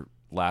after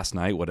last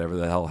night, whatever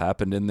the hell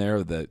happened in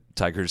there, the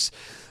Tiger's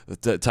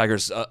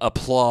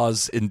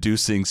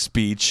applause-inducing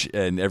speech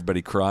and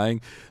everybody crying.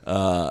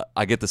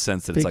 I get the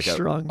sense that Big, it's like,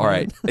 strong all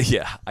right,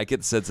 yeah. I get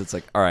the sense it's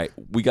like, all right,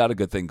 we got a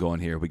good thing going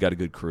here. We got a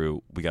good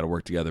crew. We got to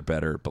work together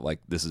better. But like,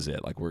 this is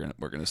it. Like, we're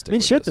gonna stick.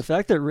 With shit. this. The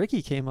fact that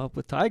Ricky came up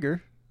with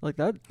Tiger, like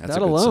that That's a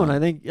alone, good sign. I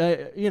think,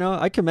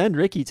 I commend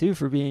Ricky too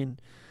for being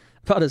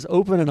about as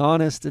open and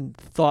honest and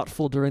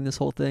thoughtful during this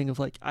whole thing of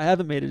like, I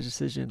haven't made a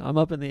decision. I'm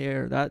up in the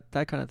air, that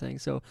kind of thing.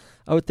 So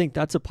I would think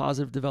that's a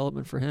positive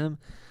development for him.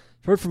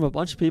 I've heard from a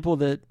bunch of people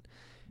that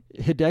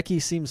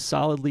Hideki seems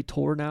solidly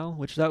tour now,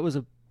 which that was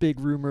a big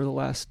rumor the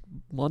last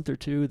month or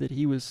two, that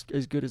he was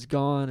as good as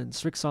gone, and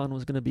Srixon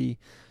was going to be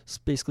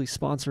basically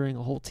sponsoring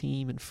a whole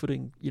team and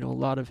footing, a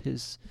lot of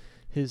his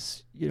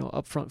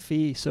upfront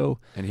fee. So,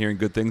 and hearing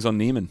good things on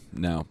Neiman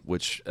now,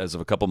 which as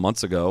of a couple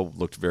months ago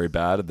looked very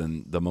bad, and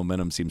then the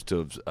momentum seems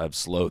to have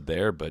slowed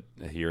there. But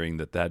hearing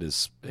that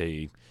is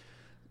I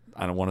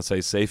don't want to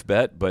say safe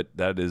bet, but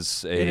that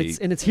is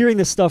and it's hearing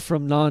this stuff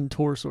from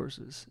non-tour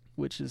sources,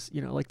 which is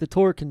like the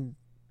tour can,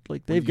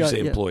 like they've got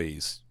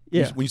employees.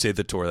 Yeah. When you say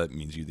the tour, that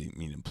means you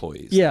mean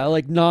employees. Yeah,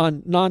 like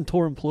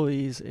non-tour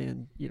employees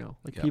and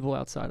people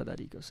outside of that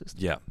ecosystem.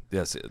 Yeah.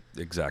 Yes.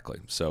 Exactly.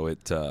 So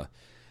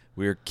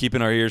we're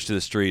keeping our ears to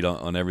the street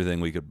on everything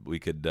we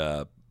could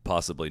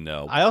possibly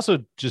know. I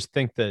also just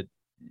think that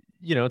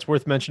it's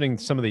worth mentioning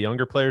some of the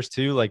younger players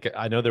too. Like,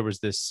 I know there was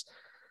this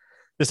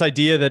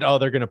idea that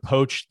they're going to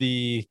poach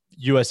the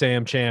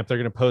USAM champ, they're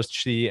going to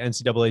poach the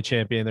NCAA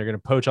champion, they're going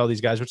to poach all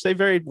these guys, which they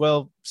very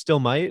well still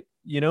might,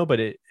 but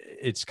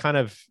it's kind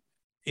of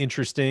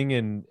interesting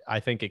and I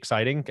think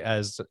exciting,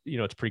 as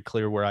it's pretty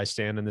clear where I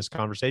stand in this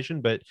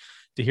conversation. But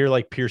to hear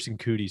like Pearson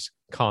Cootie's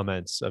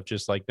comments of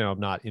just like, no, I'm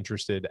not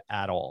interested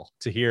at all,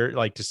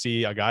 to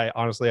see a guy,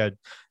 honestly, I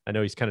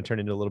know he's kind of turned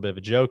into a little bit of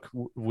a joke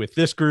with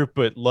this group,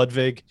 but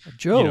Ludwig, a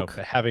joke.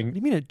 What do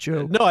you mean a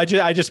joke? No, I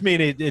just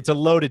mean it's a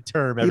loaded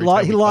term. He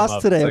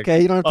lost today.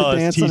 Okay, you don't have to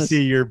dance TC, on his...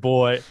 your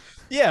boy.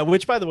 Yeah,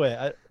 which by the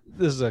way,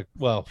 this is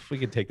we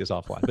can take this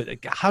offline. But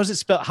how's it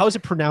spelled? How is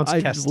it pronounced?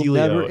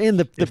 Castillo. And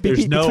the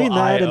between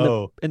that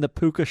I-O. and the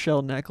puka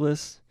shell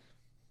necklace.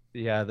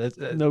 Yeah, no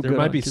there good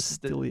might be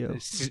Castillo.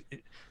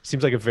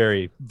 Seems like a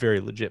very, very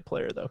legit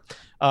player though.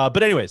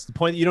 But anyways, the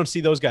point that you don't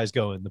see those guys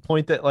going. The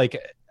point that like,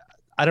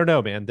 I don't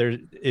know, man.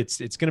 It's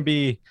going to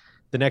be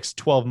the next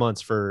 12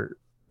 months for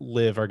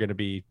Live are going to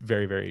be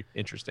very, very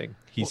interesting.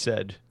 He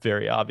said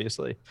very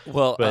obviously.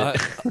 Well, but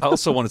I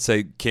also want to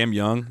say Cam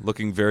Young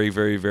looking very,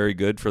 very, very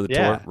good for the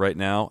tour right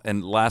now.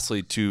 And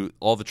lastly, to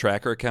all the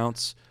tracker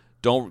accounts,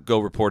 don't go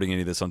reporting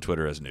any of this on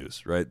Twitter as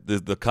news, right?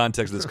 The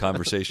context of this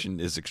conversation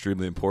is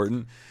extremely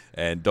important,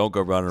 and don't go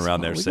running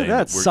around there saying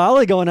that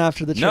Solid going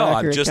after the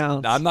tracker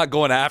accounts. I'm not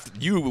going after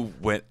you.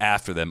 Went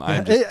after them.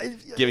 I'm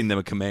just giving them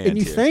a command. And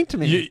you here. thanked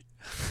me.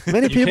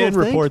 Many people can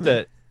report me.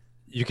 that.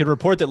 You can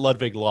report that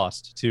Ludwig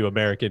lost to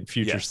American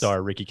future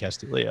star Ricky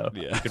Castillo.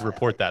 Yeah. You can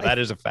report that. That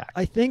is a fact.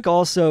 I think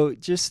also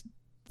just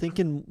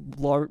thinking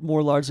more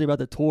largely about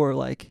the tour,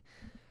 like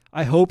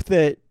I hope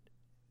that,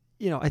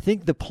 I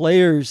think the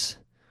players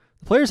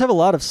have a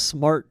lot of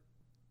smart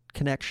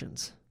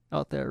connections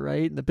out there,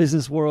 right? In the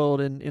business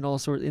world and in all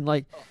sorts, in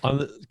like on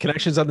the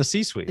connections on the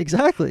C-suite.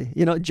 Exactly.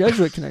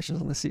 Jesuit connections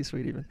on the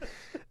C-suite even.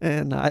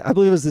 And I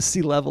believe it was the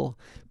C-level.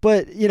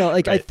 But,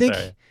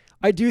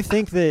 I do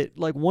think that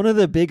like one of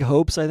the big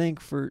hopes, I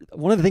think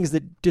one of the things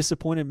that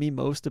disappointed me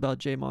most about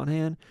Jay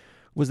Monahan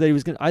was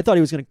that I thought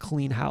he was going to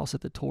clean house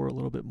at the tour a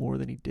little bit more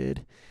than he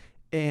did.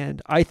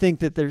 And I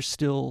think that there's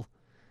still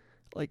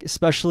like,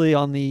 especially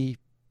on the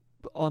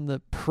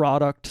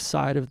product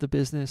side of the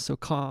business, so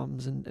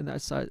comms and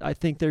that side, I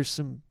think there's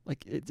some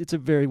like, it's a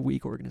very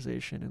weak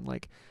organization. And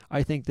like,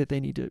 I think that they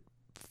need to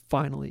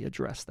finally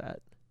address that.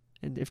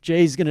 And if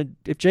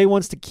Jay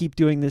wants to keep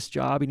doing this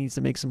job, he needs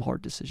to make some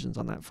hard decisions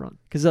on that front.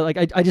 Because like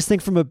I just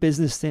think from a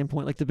business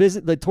standpoint, like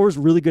the tour is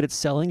really good at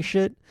selling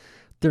shit.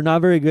 They're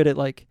not very good at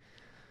like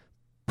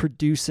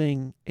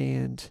producing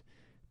and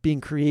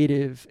being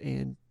creative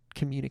and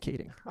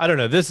communicating. I don't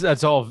know.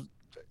 That's all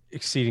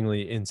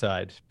exceedingly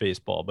inside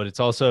baseball, but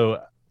it's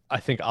also, I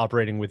think,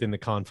 operating within the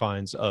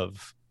confines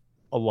of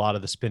a lot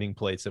of the spinning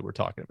plates that we're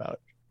talking about,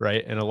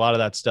 right? And a lot of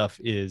that stuff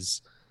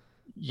is,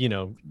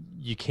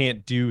 you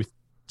can't do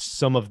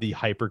some of the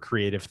hyper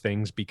creative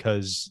things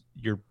because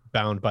you're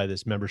bound by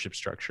this membership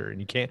structure,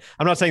 and you can't.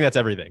 I'm not saying that's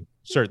everything,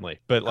 certainly,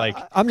 but like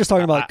I'm just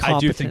talking about I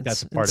do think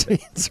that's a part of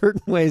it in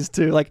certain ways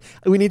too. Like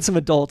we need some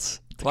adults.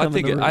 Well,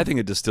 I think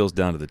it distills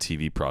down to the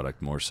TV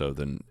product more so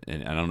than,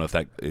 and I don't know if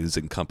that is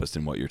encompassed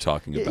in what you're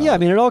talking about. Yeah, I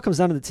mean, it all comes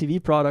down to the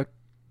TV product,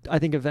 I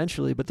think,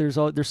 eventually. But there's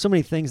so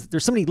many things.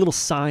 There's so many little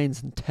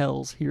signs and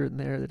tells here and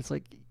there that it's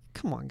like,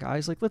 come on,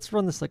 guys, like let's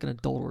run this like an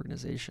adult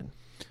organization.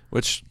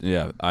 Which,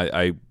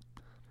 I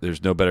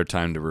there's no better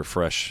time to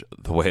refresh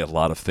the way a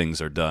lot of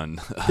things are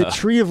done. The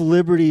tree of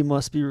liberty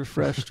must be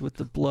refreshed with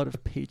the blood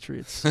of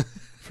patriots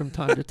from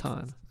time to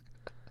time.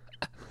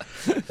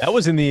 That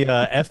was in the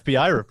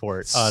FBI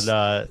report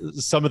on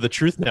some of the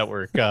Truth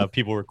Network.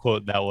 People were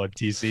quoting that one,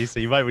 TC. So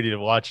you might need to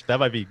watch.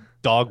 That might be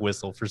dog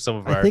whistle for some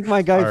of our. I think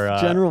my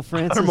guy General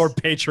Francis, our more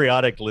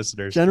patriotic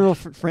listeners. General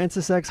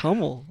Francis X.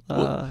 Hummel,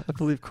 I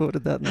believe,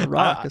 quoted that in The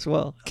Rock as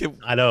well.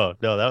 I know.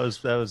 No, that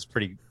was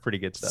pretty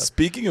good stuff.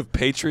 Speaking of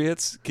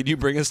patriots, can you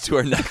bring us to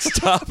our next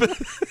topic?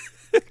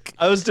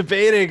 I was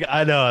debating.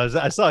 I know.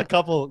 I saw a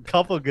couple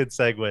good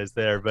segues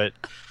there, but.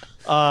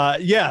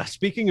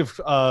 Speaking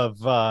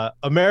of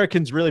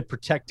Americans really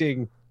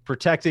protecting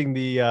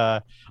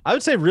the I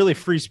would say really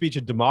free speech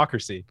and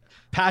democracy.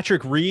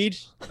 Patrick Reed,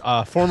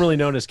 formerly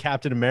known as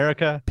Captain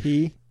America,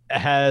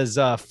 has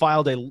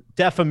filed a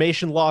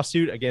defamation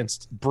lawsuit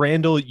against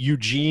Brandel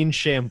Eugene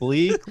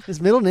Chambly.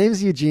 His middle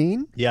name's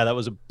Eugene? Yeah, that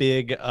was a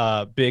big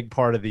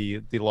part of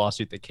the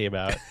lawsuit that came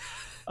out.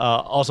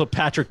 Also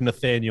Patrick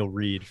Nathaniel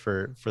Reed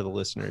for the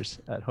listeners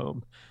at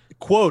home.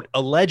 Quote,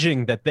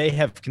 alleging that they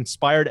have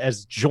conspired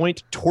as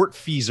joint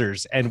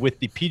tortfeasors and with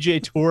the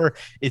PGA Tour,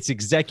 its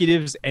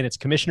executives, and its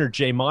commissioner,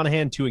 Jay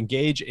Monahan, to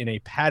engage in a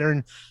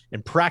pattern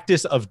and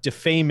practice of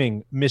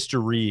defaming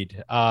Mr.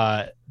 Reed.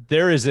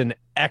 There is an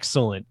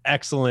excellent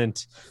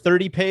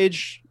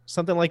 30-page,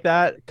 something like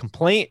that,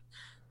 complaint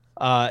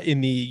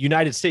in the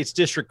United States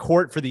District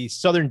Court for the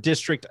Southern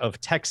District of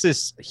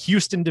Texas,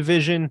 Houston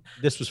Division.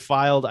 This was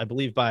filed, I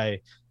believe, by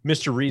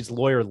Mr. Reed's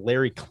lawyer,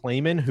 Larry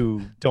Klayman,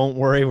 who, don't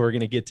worry, we're going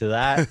to get to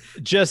that.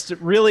 Just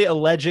really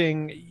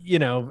alleging,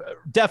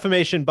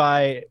 defamation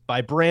by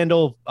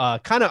Brandel,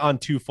 kind of on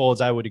two folds.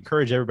 I would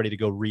encourage everybody to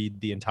go read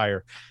the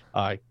entire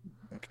kind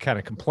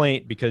of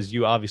complaint because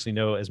you obviously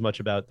know as much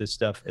about this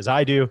stuff as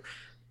I do.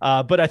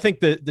 But I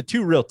think the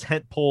two real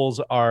tent poles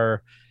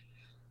are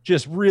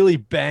just really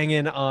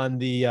banging on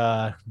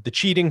the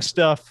cheating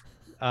stuff.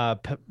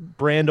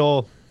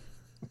 Brandel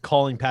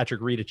calling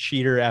Patrick Reed a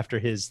cheater after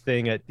his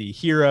thing at the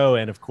Hero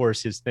and, of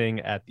course, his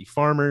thing at the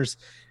Farmers.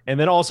 And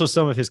then also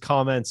some of his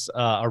comments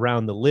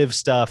around the live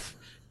stuff,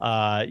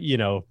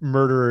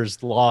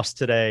 murderers lost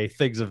today,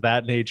 things of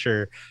that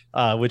nature,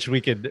 which we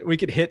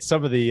could hit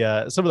some of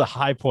the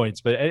high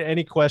points. But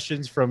any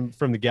questions from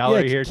the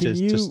gallery here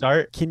to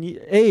start? Do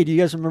you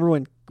guys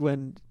remember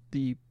when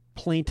the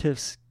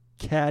plaintiff's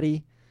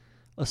caddy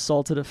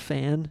assaulted a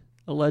fan,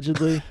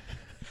 allegedly?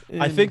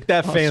 I think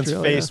that fan's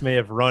face may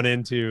have run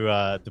into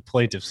the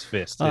plaintiff's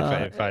fist.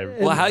 How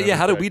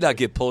did we not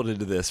get pulled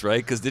into this,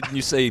 right? Because didn't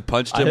you say he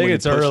punched him? I think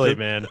it's early,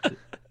 man.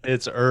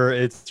 It's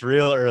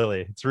real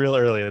early. It's real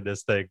early in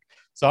this thing.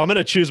 So I'm going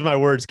to choose my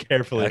words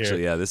carefully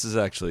Actually, here. yeah, this is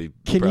actually.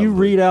 Can you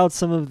read out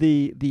some of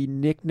the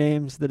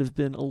nicknames that have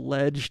been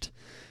alleged?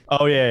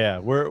 Oh yeah.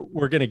 We're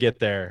going to get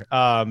there.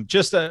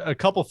 Just a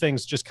couple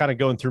things, just kind of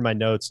going through my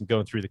notes and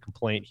going through the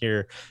complaint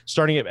here.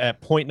 Starting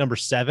at point number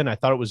 7, I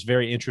thought it was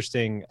very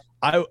interesting.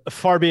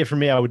 Far be it from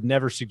me, I would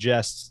never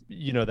suggest,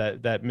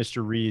 that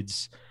Mr.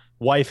 Reed's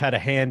wife had a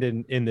hand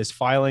in this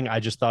filing. I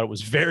just thought it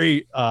was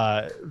very,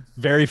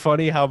 very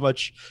funny how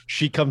much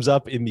she comes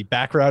up in the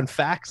background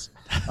facts.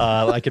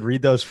 I could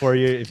read those for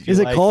you. If you Is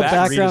it like. called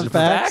background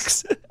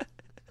facts?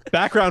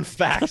 Background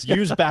facts.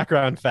 Use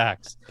background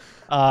facts.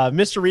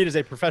 Mr. Reed is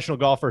a professional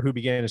golfer who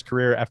began his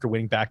career after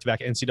winning back-to-back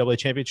NCAA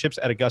championships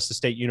at Augusta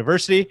State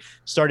University.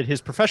 Started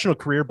his professional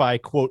career by,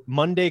 quote,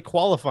 Monday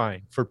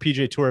qualifying for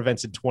PGA Tour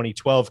events in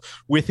 2012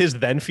 with his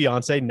then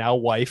fiance, now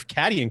wife,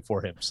 caddying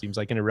for him. Seems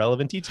like an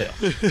irrelevant detail.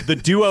 The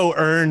duo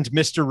earned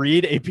Mr.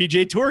 Reed a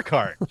PGA Tour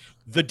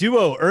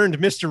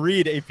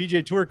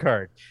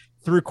card.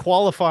 Through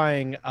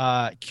qualifying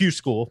Q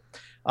School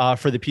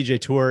for the PGA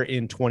Tour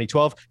in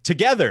 2012.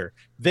 Together,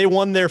 they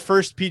won their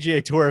first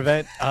PGA Tour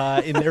event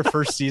in their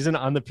first season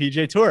on the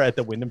PGA Tour at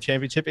the Wyndham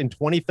Championship in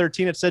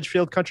 2013 at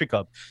Sedgefield Country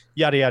Club.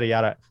 Yada, yada,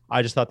 yada.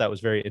 I just thought that was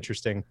very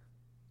interesting.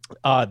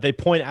 They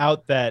point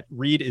out that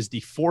Reed is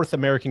the 4th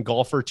American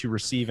golfer to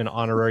receive an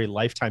honorary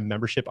lifetime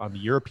membership on the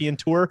European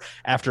Tour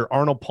after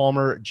Arnold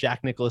Palmer,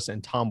 Jack Nicklaus,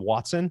 and Tom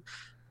Watson.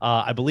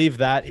 I believe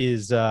that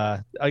is,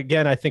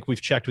 again, I think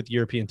we've checked with the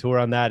European Tour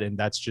on that, and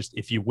that's just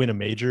if you win a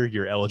major,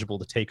 you're eligible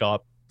to take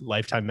up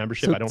lifetime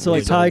membership. So, I don't so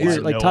really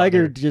like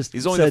Tiger just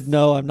said,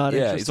 no, I'm not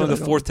interested. He's only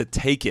the 4th to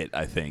take it,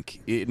 I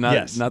think.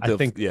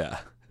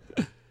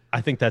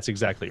 I think that's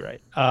exactly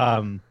right.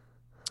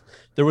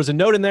 There was a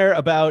note in there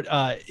about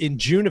in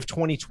June of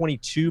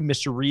 2022,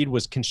 Mr. Reed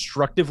was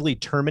constructively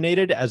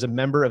terminated as a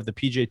member of the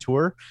PGA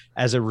Tour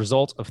as a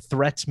result of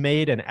threats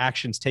made and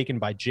actions taken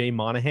by Jay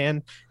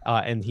Monahan,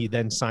 and he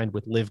then signed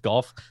with Live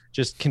Golf.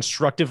 Just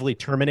constructively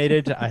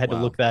terminated. I had to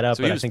look that up,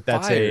 so but I think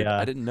that's fired.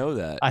 I didn't know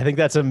that. I think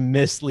that's a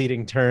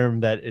misleading term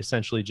that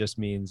essentially just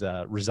means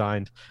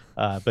resigned,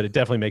 but it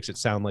definitely makes it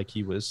sound like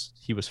he was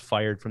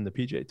fired from the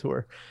PGA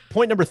Tour.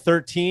 Point number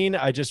 13,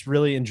 I just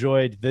really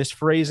enjoyed this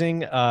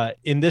phrasing.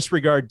 In this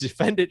regard,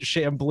 defendant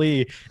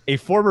Chambly, a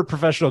former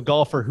professional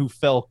golfer who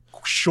fell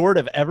short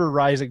of ever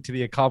rising to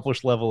the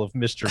accomplished level of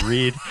Mr.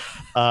 Reed.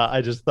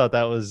 I just thought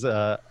that was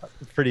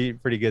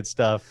pretty good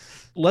stuff.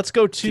 Let's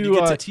go to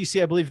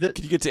TC. I believe that.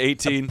 Can you get to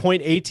 18?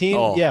 Point 18.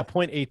 Oh. Yeah,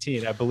 point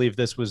 18. I believe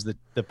this was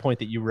the point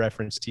that you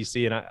referenced,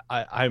 TC. And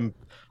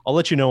I'll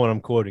let you know what I'm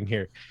quoting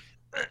here.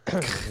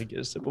 Let me get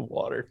a sip of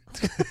water.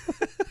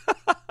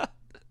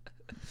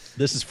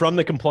 This is from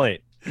the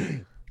complaint,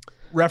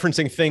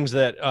 referencing things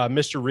that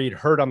Mr. Reed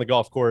heard on the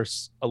golf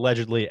course,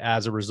 allegedly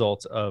as a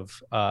result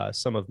of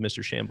some of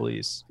Mr.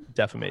 Chambly's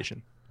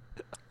defamation.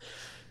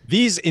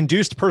 These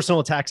induced personal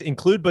attacks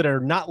include, but are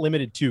not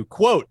limited to,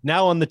 quote,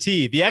 now on the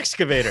tee, the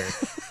excavator.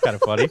 Kind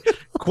of funny.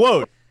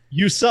 Quote,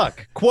 you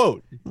suck.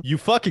 Quote, you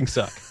fucking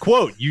suck.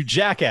 Quote, you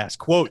jackass.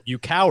 Quote, you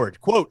coward.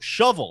 Quote,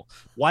 shovel.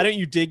 Why don't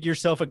you dig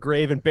yourself a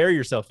grave and bury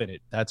yourself in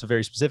it? That's a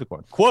very specific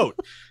one. Quote,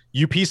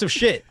 you piece of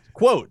shit.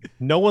 Quote,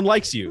 no one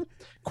likes you.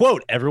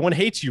 Quote, everyone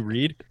hates you,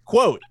 Reed.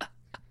 Quote,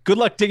 good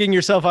luck digging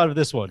yourself out of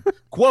this one.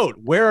 Quote,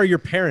 where are your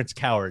parents,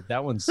 coward?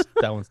 That one's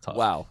tough.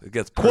 Wow, it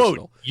gets personal.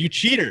 Quote, you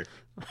cheater.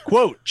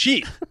 Quote,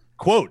 cheat.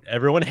 Quote,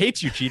 everyone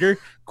hates you, cheater.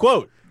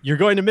 Quote, you're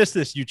going to miss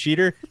this, you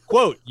cheater.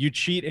 Quote, you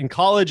cheat in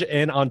college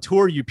and on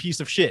tour, you piece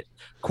of shit.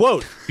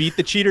 Quote, beat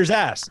the cheater's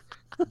ass.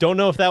 Don't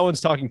know if that one's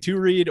talking to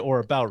Reed or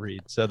about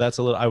Reed. So that's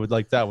a little, I would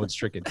like that one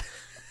stricken.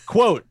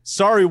 Quote,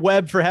 sorry,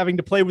 Webb, for having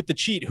to play with the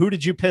cheat. Who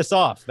did you piss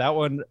off? That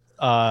one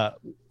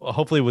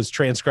hopefully was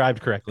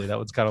transcribed correctly. That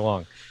one's kind of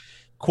long.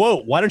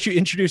 Quote, why don't you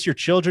introduce your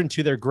children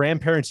to their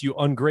grandparents, you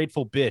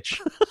ungrateful bitch?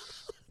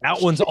 That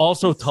one's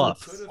also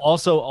tough.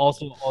 Also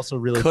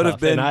really could tough. have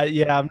been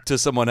and to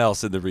someone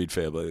else in the Reed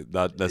family,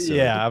 not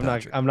necessarily.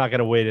 Yeah, I'm not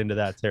gonna wade into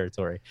that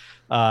territory.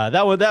 That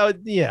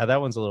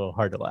one's a little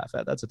hard to laugh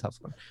at. That's a tough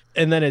one.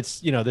 And then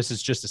it's, this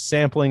is just a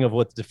sampling of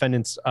what the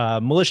defendants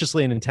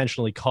maliciously and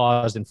intentionally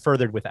caused and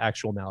furthered with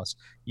actual malice.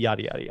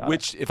 Yada yada yada.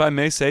 Which, if I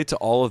may say, to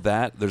all of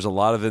that, there's a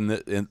lot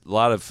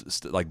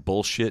of like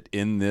bullshit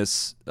in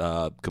this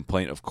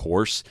complaint. Of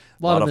course,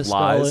 a lot of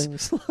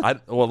lies. A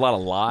lot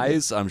of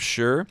lies. I'm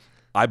sure.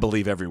 I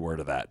believe every word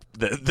of that.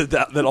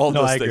 That all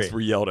those things were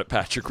yelled at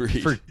Patrick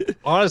Reed.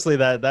 Honestly,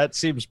 that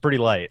seems pretty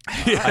light.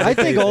 I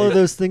think all of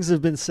those things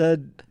have been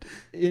said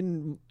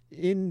in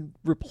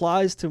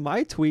replies to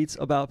my tweets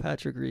about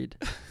Patrick Reed.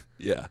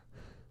 Yeah.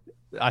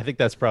 I think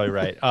that's probably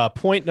right.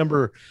 Point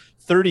number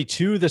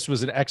 32. This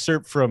was an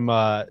excerpt from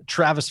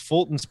Travis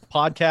Fulton's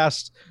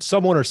podcast.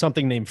 Someone or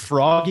something named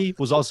Froggy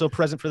was also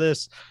present for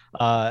this,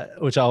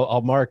 which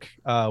I'll mark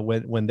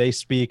when they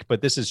speak.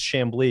 But this is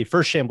Chambly.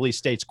 First, Chambly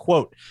states,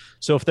 quote,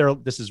 so if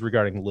this is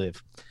regarding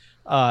Live.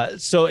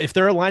 So if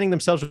they're aligning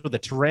themselves with a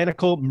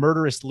tyrannical,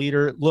 murderous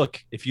leader,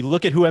 look, if you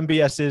look at who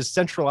MBS is,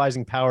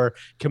 centralizing power,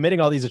 committing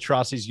all these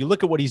atrocities, you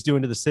look at what he's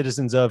doing to the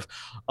citizens of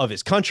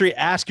his country,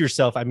 ask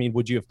yourself, I mean,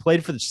 would you have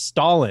played for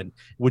Stalin?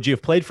 Would you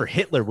have played for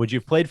Hitler? Would you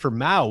have played for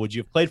Mao? Would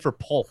you have played for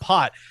Pol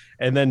Pot?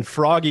 And then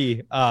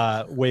Froggy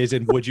weighs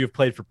in, would you have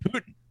played for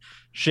Putin?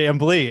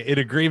 Chambly in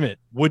agreement.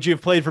 Would you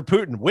have played for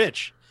Putin?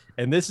 Which?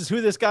 And this is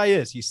who this guy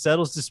is. He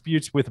settles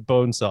disputes with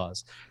bone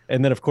saws.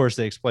 And then, of course,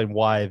 they explain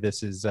why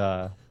this is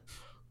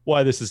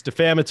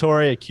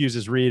defamatory,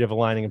 accuses Reed of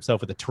aligning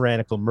himself with a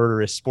tyrannical,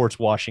 murderous, sports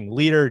washing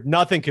leader.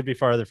 Nothing could be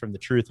farther from the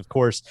truth, of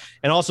course,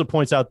 and also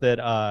points out that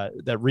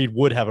that Reed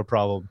would have a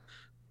problem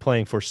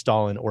playing for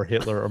Stalin or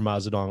Hitler or Mao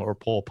Zedong or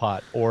Pol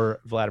Pot or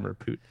Vladimir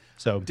Putin.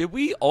 So did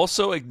we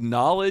also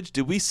acknowledge,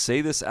 did we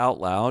say this out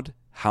loud,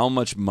 how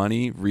much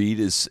money Reed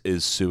is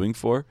suing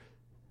for?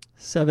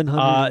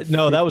 $700.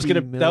 No, that was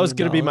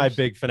gonna be my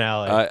big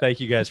finale.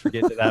 Thank you guys for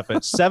getting to that.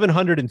 But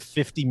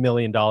 $750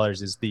 million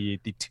is the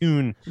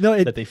tune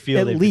that they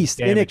feel at least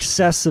in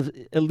excess of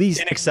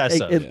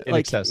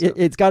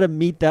it's got to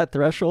meet that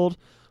threshold,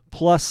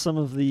 plus some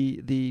of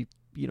the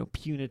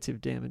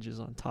punitive damages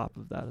on top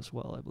of that as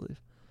well, I believe.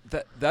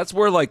 That's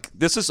where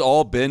this has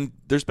all been.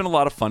 There's been a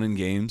lot of fun and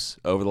games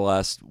over the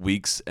last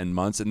weeks and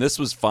months, and this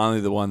was finally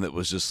the one that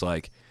was just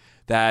like.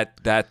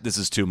 That this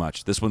is too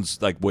much. This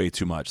one's like way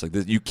too much. Like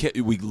you can't.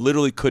 We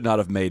literally could not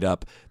have made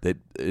up that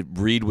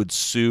Reed would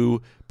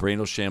sue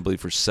Brandel Chambly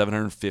for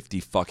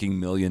 $750 fucking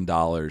million.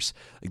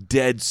 Like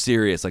dead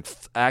serious. Like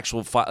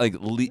actual.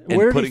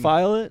 Where did he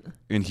file it?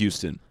 In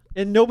Houston.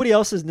 And nobody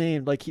else is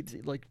named. Like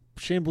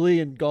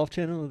Chambly and Golf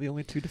Channel are the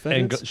only two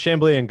defendants. And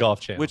Chambly and Golf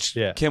Channel. Which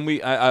can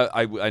we?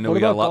 I know what we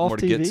got a lot Golf more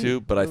to TV? get to,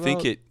 but I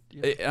think it.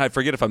 I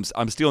forget if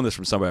I'm stealing this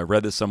from somewhere. I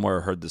read this somewhere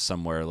or heard this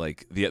somewhere.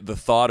 Like the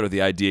thought or the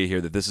idea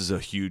here that this is a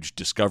huge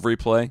discovery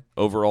play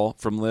overall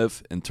from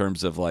Liv in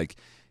terms of like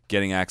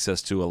getting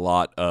access to a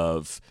lot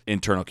of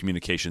internal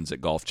communications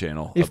at Golf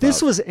Channel. If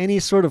this was any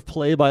sort of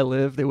play by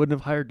Liv, they wouldn't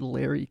have hired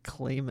Larry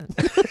Klayman,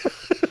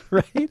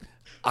 right?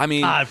 I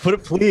mean,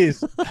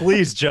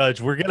 please,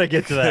 Judge. We're gonna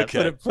get to that.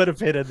 Okay. Put a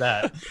pin in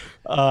that.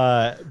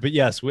 But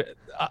yes,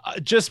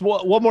 just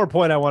one more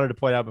point I wanted to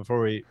point out before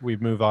we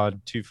move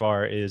on too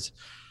far is.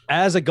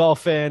 As a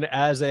golf fan,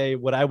 as a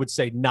what I would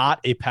say not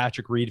a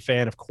Patrick Reed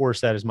fan, of course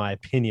that is my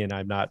opinion.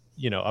 I'm not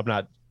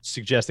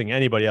suggesting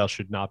anybody else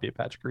should not be a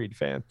Patrick Reed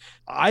fan.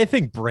 I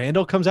think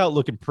Brandel comes out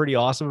looking pretty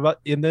awesome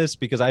in this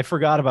because I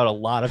forgot about a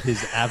lot of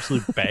his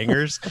absolute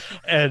bangers,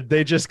 and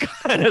they just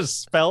kind of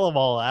spell them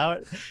all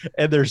out,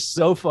 and they're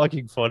so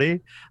fucking funny.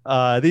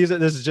 This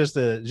is just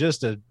a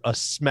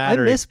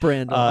smattering. I miss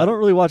Brandel. I don't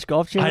really watch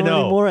Golf Channel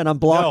anymore, and I'm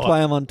blocked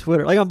by him on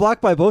Twitter. Like I'm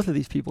blocked by both of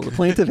these people, the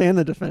plaintiff and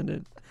the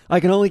defendant. I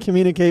can only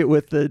communicate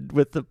with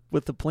the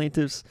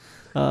plaintiff's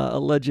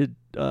alleged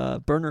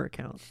burner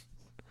account.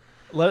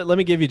 Let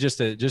me give you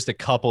just a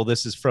couple.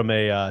 This is from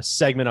a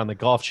segment on the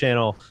Golf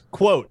Channel.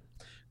 Quote,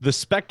 the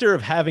specter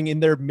of having in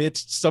their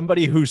midst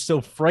somebody who so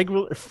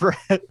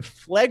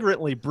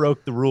flagrantly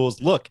broke the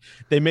rules. Look,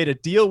 they made a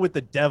deal with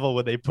the devil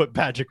when they put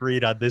Patrick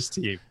Reed on this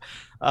team.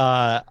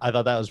 I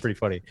thought that was pretty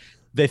funny.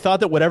 They thought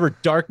that whatever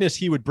darkness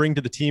he would bring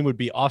to the team would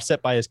be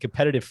offset by his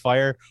competitive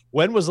fire.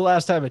 When was the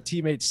last time a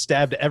teammate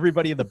stabbed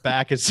everybody in the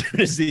back as soon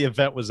as the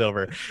event was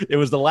over? It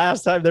was the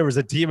last time there was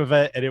a team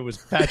event, and it was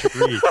Patrick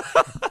Reed.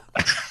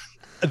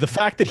 The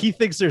fact that he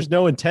thinks there's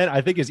no intent, I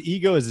think his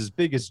ego is as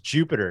big as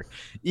Jupiter.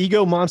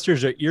 Ego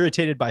monsters are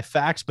irritated by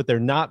facts, but they're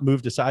not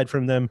moved aside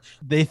from them.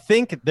 They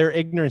think their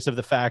ignorance of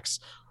the facts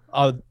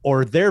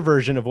or their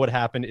version of what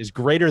happened is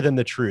greater than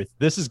the truth.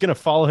 This is going to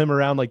follow him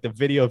around like the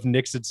video of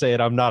Nixon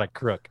saying, I'm not a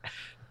crook.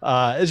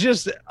 It's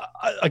just,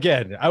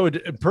 again, I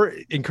would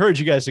encourage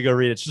you guys to go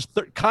read it. It's just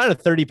kind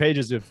of 30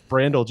 pages of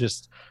Brandel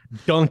just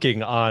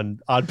dunking on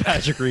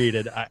Patrick Reed.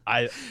 And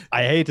I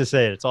hate to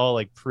say it. It's all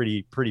like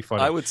pretty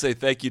funny. I would say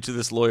thank you to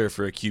this lawyer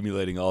for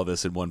accumulating all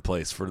this in one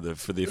place for the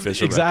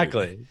official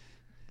Exactly. record.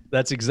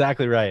 That's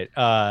exactly right.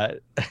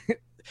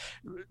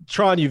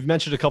 Tron, you've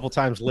mentioned a couple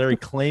times Larry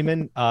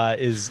Klayman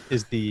is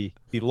the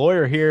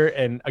lawyer here,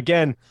 and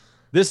again,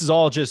 this is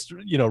all just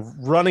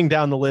running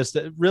down the list.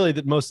 Really,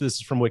 most of this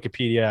is from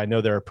Wikipedia. I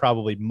know there are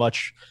probably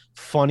much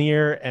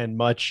funnier and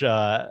much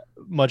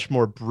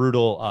more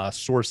brutal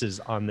sources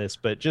on this,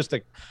 but just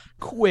a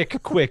quick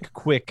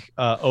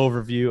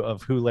overview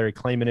of who Larry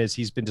Klayman is.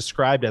 He's been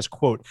described as,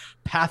 quote,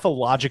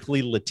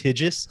 pathologically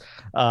litigious,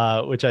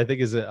 which I think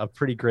is a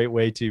pretty great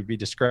way to be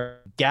described.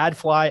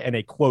 Gadfly and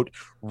a, quote,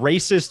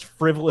 racist,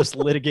 frivolous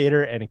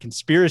litigator and a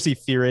conspiracy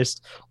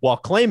theorist, while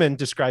Klayman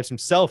describes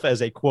himself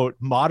as a, quote,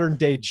 modern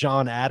day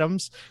John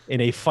Adams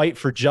in a fight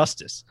for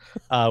justice,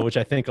 which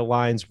I think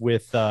aligns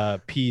with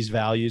P's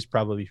values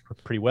probably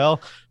pretty well.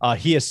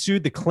 He has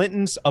sued the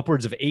Clintons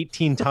upwards of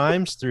 18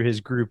 times through his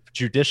group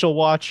Judicial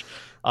Watch.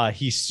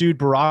 He sued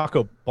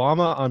Barack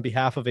Obama on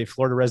behalf of a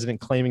Florida resident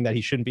claiming that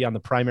he shouldn't be on the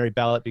primary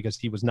ballot because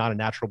he was not a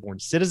natural born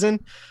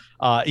citizen.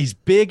 He's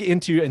big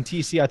into, and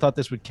TC, I thought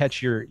this would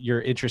catch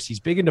your interest. He's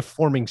big into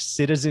forming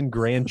citizen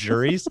grand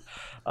juries.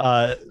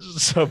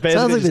 So basically,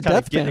 sounds like just the kind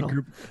of death getting panel. a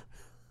group.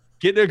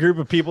 getting a group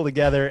of people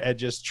together and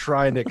just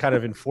trying to kind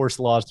of enforce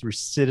laws through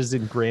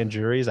citizen grand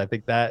juries. I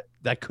think that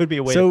could be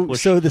a way to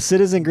push so the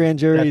citizen grand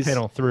juries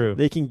panel through.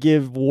 They can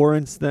give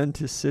warrants then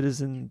to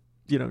citizen,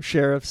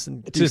 sheriffs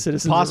and do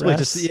citizens possibly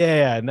arrests. just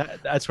and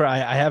that's where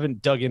I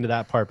haven't dug into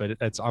that part, but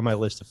it's on my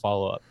list to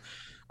follow up.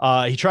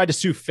 He tried to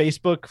sue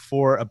Facebook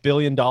for $1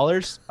 billion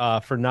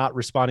for not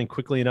responding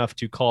quickly enough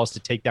to calls to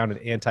take down an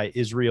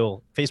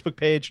anti-Israel Facebook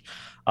page.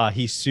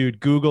 He sued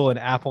Google and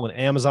Apple and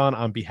Amazon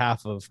on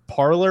behalf of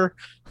Parler.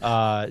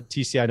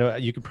 TC, I know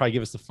you could probably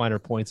give us the finer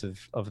points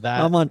of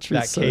that. I'm on Truth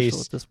that Social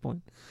case. at this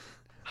point.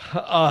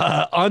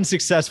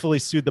 Unsuccessfully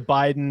sued the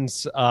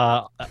Bidens,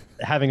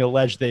 having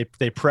alleged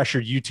they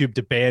pressured YouTube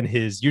to ban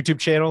his YouTube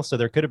channel. So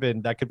that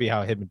could be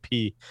how him and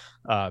P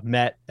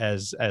met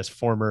as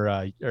former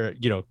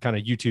kind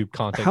of YouTube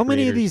content. How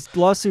many creators. of these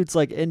lawsuits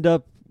end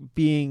up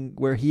being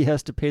where he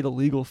has to pay the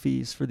legal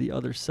fees for the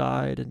other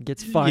side and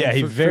gets fined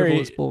for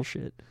frivolous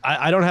bullshit?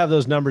 I don't have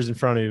those numbers in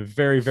front of me.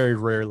 Very, very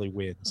rarely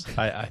wins.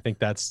 I think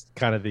that's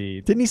kind of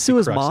the. Didn't he sue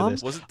his mom?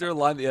 Wasn't there a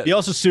line? Yeah. He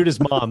also sued his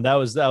mom. That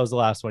was the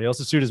last one. He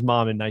also sued his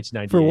mom in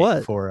 1998 for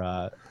what?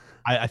 For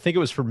I think it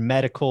was for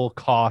medical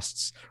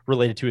costs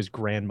related to his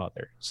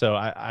grandmother. So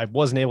I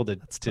wasn't able to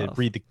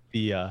read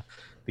the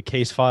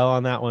case file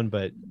on that one,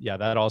 but yeah,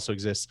 that also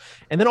exists.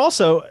 And then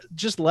also,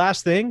 just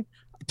last thing,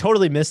 I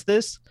totally missed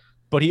this,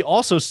 but he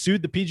also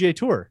sued the PGA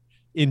Tour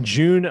in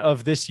June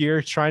of this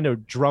year, trying to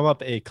drum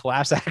up a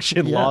class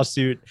action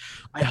lawsuit.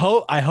 I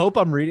hope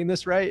I'm reading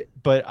this right,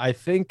 but I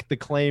think the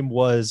claim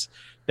was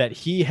that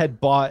he had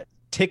bought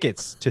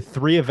tickets to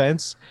 3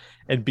 events,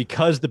 and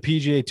because the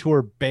PGA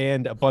Tour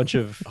banned a bunch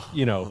of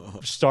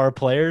star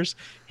players,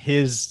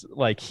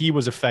 he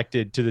was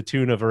affected to the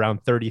tune of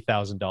around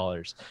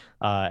 $30,000,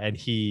 and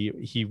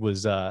he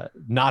was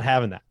not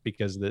having that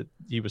because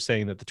he was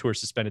saying that the tour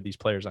suspended these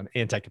players on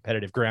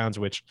anti-competitive grounds,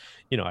 which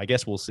I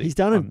guess we'll see. He's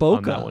down in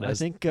Boca. I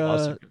think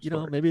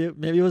maybe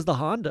it was the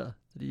Honda,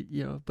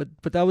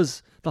 but that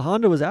was the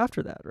Honda was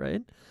after that,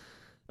 right?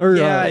 Or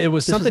it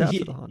was something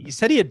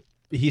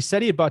he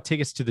said he had bought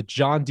tickets to the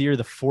John Deere,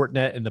 the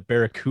Fortinet, and the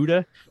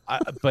Barracuda.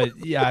 But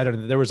I don't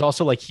know. There was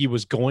also he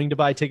was going to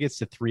buy tickets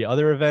to 3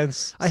 other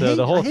events. I hate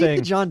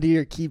the John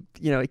Deere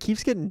it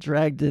keeps getting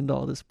dragged into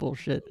all this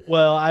bullshit.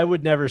 Well, I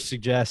would never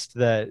suggest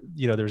that,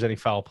 there was any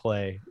foul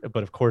play,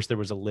 but of course there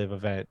was a live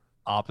event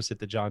opposite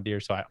the John Deere.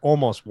 So I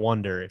almost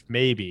wonder if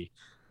maybe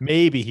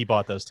he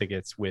bought those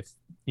tickets with,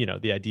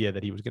 the idea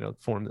that he was going to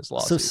form this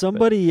lawsuit. So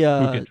somebody,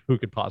 who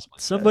could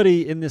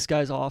possibly in this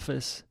guy's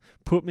office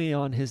put me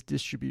on his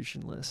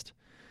distribution list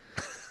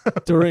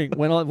during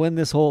when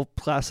this whole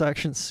class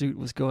action suit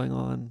was going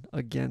on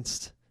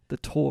against the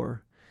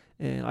tour,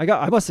 and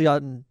I must have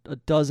gotten a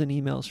dozen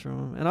emails from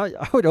him, and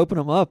I would open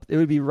them up. It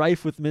would be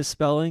rife with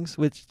misspellings.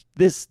 Which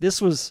this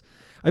was,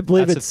 I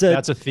believe said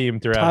that's a theme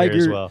throughout here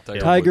as well.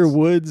 Tiger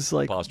Woods,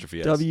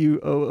 apostrophe S.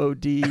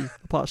 WOOD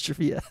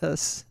apostrophe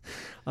S.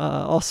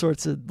 All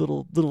sorts of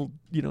little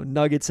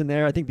nuggets in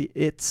there. I think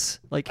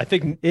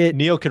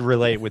Neil could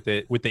relate with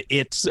the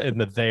its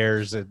and the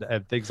theirs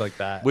and things like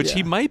that. Which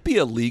he might be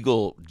a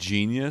legal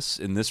genius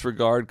in this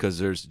regard, because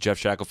there's Jeff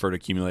Shackelford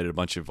accumulated a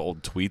bunch of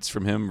old tweets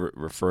from him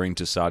referring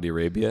to Saudi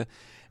Arabia.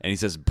 And he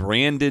says,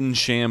 Brandon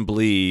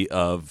Chambly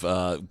of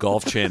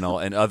Golf Channel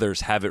and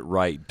others have it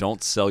right.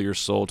 Don't sell your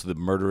soul to the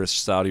murderous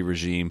Saudi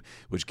regime,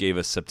 which gave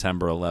us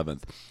September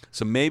 11th.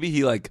 So maybe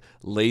he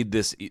laid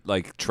this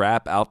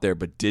trap out there,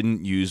 but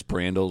didn't use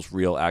Brandel's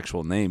real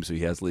actual name, so he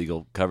has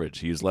legal coverage.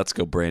 He used "Let's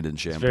go Brandon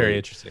Chambly." Very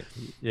interesting.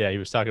 Yeah, he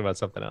was talking about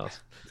something else.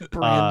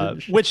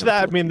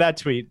 That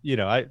tweet,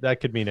 that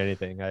could mean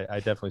anything. I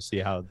definitely see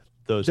how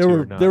those there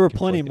were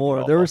plenty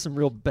more. There were some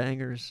real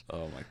bangers.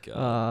 Oh my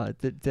god!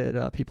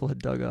 That people had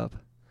dug up.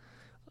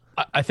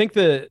 I think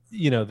the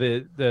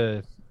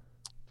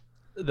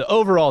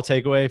overall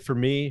takeaway for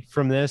me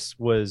from this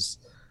was,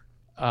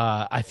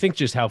 I think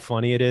just how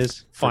funny it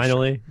is.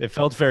 Finally, it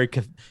felt very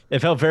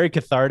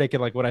cathartic,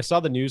 and when I saw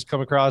the news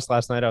come across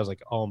last night, I was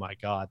like, oh my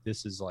god,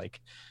 this is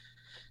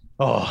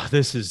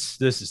this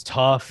is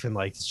tough, and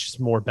it's just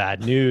more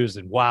bad news,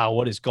 and wow,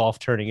 what is golf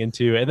turning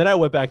into? And then I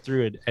went back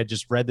through and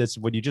just read this.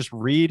 When you just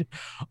read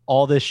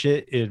all this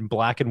shit in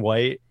black and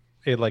white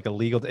in a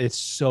legal, it's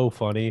so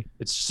funny.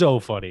 It's so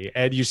funny.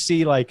 And you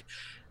see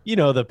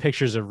the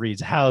pictures of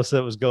Reed's house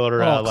that was going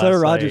around. Claire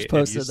last Rogers night,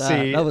 posted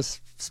that. That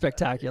was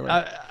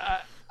spectacular.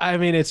 I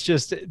mean, it's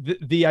just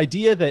the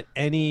idea that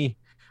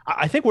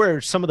I think where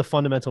some of the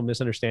fundamental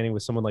misunderstanding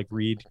with someone like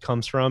Reed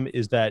comes from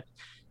is that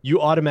you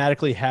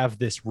automatically have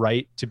this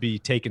right to be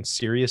taken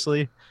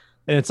seriously.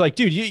 And it's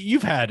dude,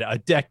 you've had a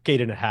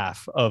decade and a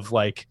half of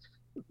oh,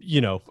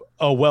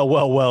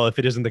 well, if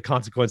it isn't the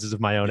consequences of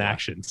my own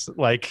actions,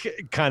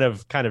 kind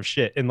of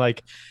shit. And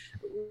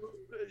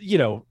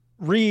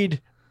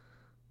Reed,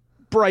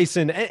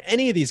 Bryson,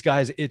 any of these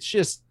guys, it's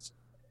just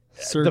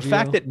Sergio. The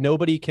fact that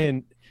nobody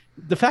can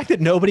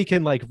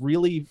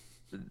really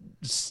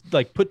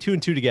put 2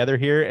 and 2 together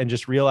here and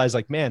just realize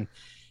man,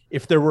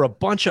 if there were a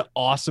bunch of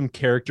awesome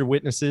character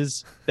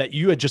witnesses that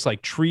you had just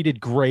treated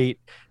great,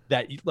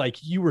 that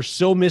you were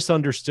so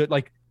misunderstood,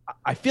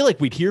 I feel like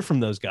we'd hear from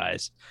those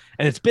guys.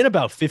 And it's been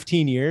about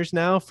 15 years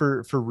now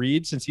for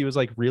Reed, since he was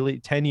like really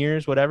 10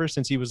 years, whatever,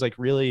 since he was like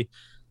really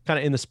kind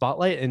of in the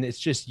spotlight. And it's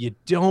just, you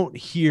don't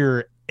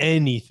hear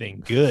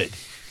anything good.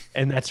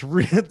 And that's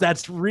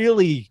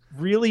really,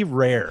 really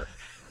rare,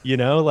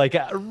 like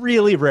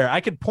really rare.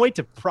 I could point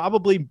to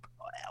probably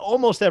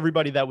almost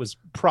everybody that was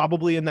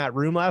probably in that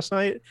room last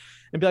night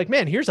and be like,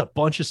 man, here's a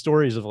bunch of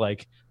stories of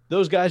like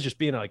those guys just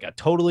being like a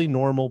totally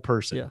normal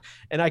person. Yeah.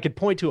 And I could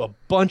point to a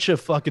bunch of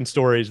fucking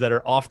stories that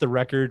are off the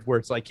record where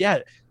it's like, yeah,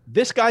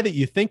 this guy that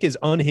you think is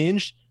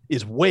unhinged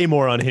is way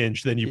more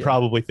unhinged than you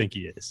probably think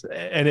he is.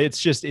 And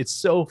it's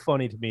so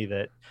funny to me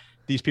that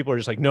these people are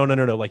just like, no.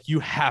 Like, you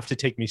have to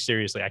take me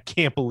seriously. I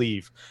cannot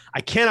believe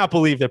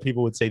that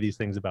people would say these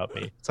things about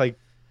me. It's like,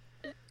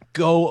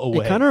 go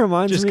away. It kind of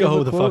reminds just me go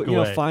of a the quote, fuck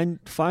away.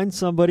 Find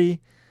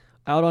somebody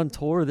out on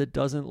tour that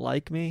doesn't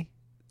like me,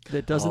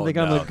 that doesn't think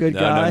I'm a good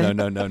guy.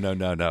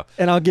 No.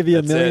 And I'll give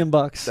you $1 million.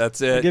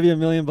 That's it. I'll give you $1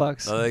 million.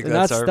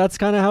 And that's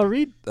kind of how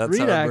Reed acts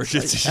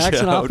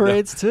and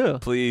operates too.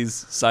 Please,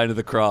 sign of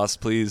the cross.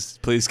 Please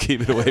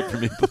keep it away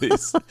from me,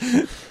 please.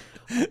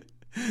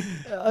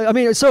 I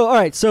mean, so all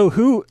right. So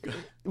who,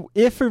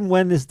 if and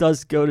when this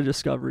does go to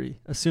Discovery,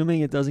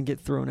 assuming it doesn't get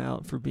thrown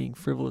out for being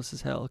frivolous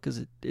as hell,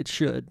 because it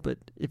should, but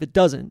if it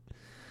doesn't,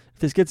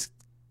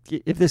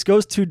 if this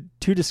goes to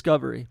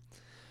Discovery,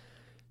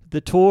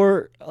 the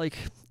tour, like,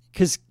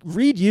 because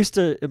Reed used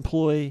to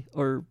employ,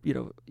 or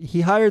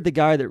he hired the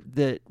guy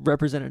that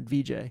represented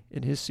VJ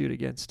in his suit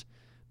against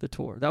the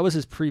tour. That was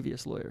his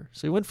previous lawyer.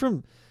 So he went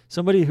from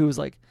somebody who was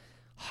like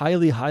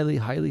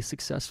highly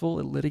successful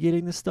at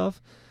litigating this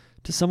stuff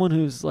to someone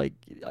who's like,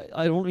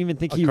 I don't even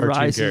think he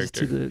rises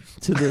to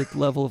the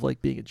level of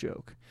like being a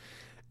joke.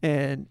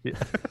 And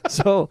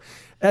so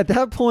at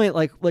that point,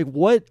 like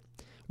what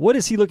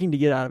is he looking to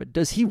get out of it?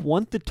 Does he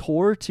want the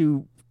tour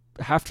to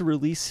have to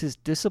release his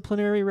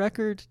disciplinary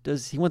record?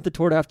 Does he want the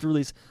tour to have to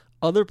release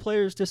other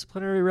players'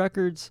 disciplinary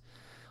records?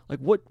 Like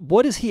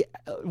what is he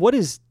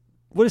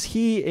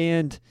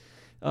and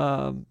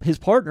his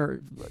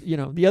partner,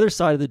 the other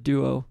side of the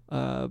duo,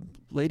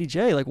 Lady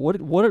J, like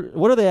what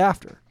are they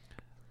after?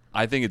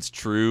 I think it's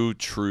true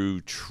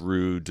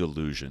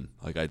delusion.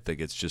 Like, I think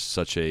it's just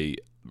such a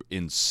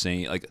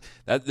insane, like,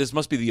 that. This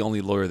must be the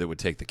only lawyer that would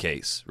take the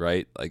case,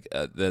 right? Like,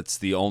 that's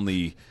the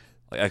only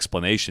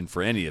explanation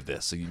for any of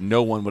this. Like,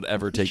 no one would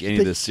ever take any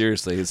of this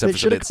seriously. Except they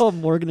should have called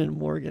Morgan and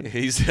Morgan.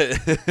 He's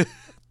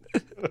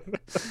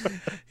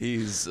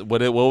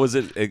what was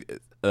it?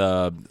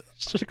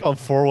 Should have called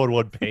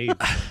 411 Pain.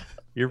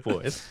 Your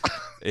boys.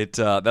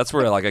 That's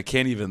where I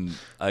can't even.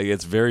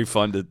 It's very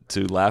fun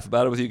to laugh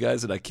about it with you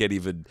guys, and I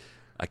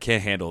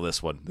can't handle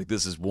this one. Like,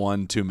 this is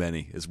one too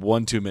many. It's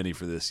one too many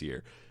for this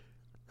year.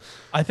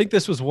 I think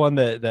this was one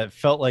that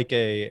felt like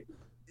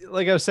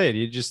like I was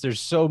saying, there's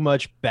so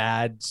much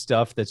bad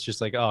stuff that's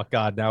just like, oh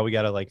God, now we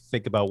got to like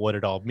think about what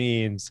it all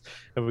means,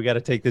 and we got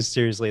to take this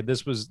seriously. And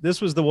this was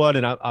the one,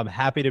 and I'm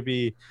happy to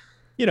be,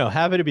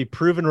 happy to be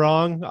proven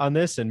wrong on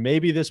this, and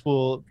maybe this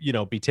will,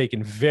 be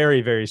taken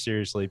very, very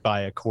seriously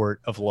by a court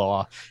of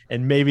law,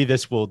 and maybe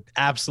this will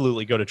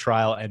absolutely go to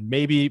trial, and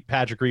maybe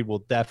Patrick Reed will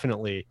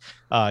definitely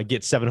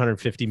get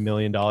 $750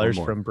 million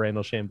from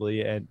Brandel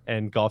Chambly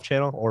and Golf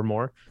Channel or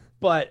more.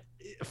 But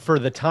for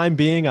the time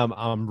being,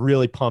 I'm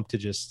really pumped to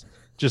just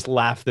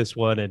laugh this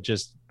one and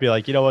just be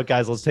like, you know what,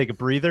 guys, let's take a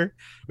breather.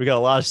 We got a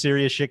lot of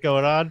serious shit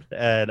going on,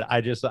 and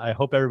I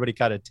hope everybody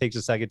kind of takes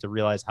a second to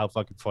realize how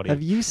fucking funny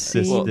have you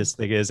seen this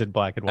thing is in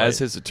black and white. As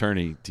his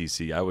attorney,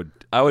 TC,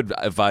 I would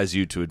advise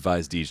you to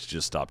advise Deej to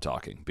just stop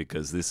talking,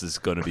 because this is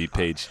going to be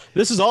page.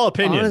 This is all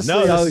opinion. Honestly,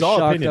 no, this is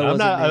all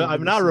opinion.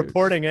 I'm not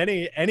reporting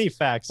any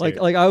facts. Like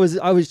I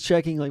was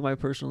checking like my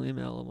personal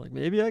email. I'm like,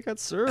 maybe I got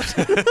served.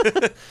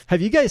 Have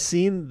you guys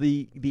seen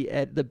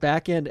the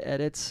back end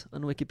edits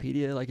on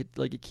Wikipedia?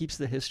 Like it keeps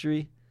the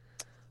history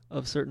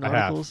of certain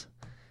articles.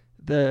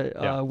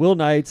 Will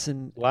Knights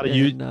and a lot of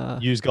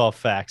used golf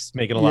facts,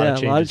 making a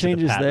lot of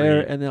changes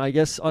there. And then I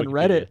guess on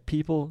Reddit,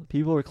 people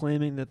are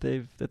claiming that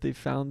they've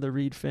found the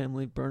Reed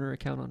family burner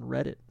account on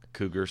Reddit.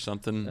 Cougar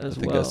something. I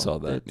think I saw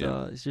that.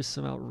 It's just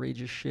some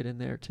outrageous shit in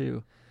there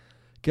too.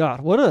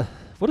 God, what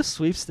a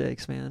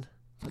sweepstakes, man.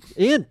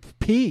 And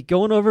P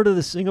going over to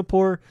the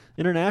Singapore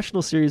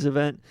International Series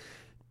event,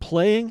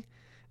 playing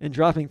and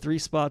dropping 3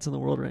 spots in the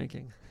world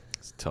ranking.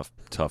 It's a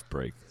tough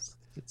break.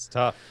 It's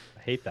tough.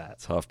 I hate that.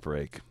 Tough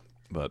break.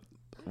 But,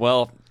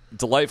 well,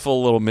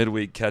 delightful little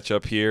midweek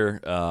catch-up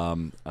here.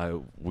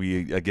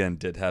 We, again,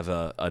 did have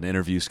an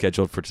interview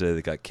scheduled for today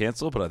that got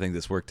canceled, but I think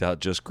this worked out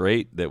just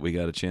great that we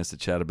got a chance to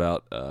chat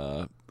about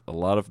a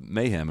lot of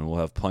mayhem, and we'll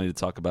have plenty to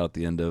talk about at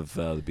the end of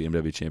the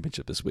BMW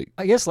Championship this week.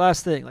 I guess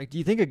last thing, like, do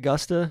you think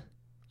Augusta,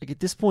 like, at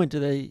this point,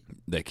 they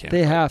can't.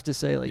 They have to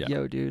say, like,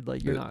 yo, dude,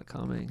 like, you're not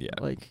coming. Yeah.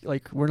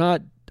 Like we're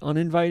not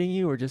uninviting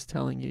you, we're just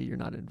telling you you're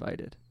not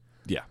invited.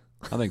 Yeah.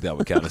 I think that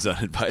would count as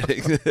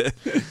uninviting.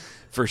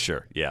 For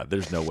sure. Yeah,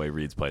 there's no way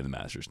Reed's playing the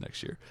Masters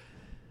next year.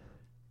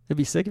 It'd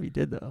be sick if he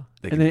did, though.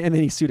 And then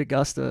he sued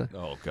Augusta.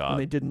 Oh God.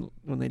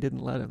 When they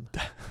didn't let him.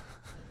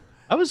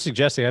 I was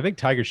suggesting I think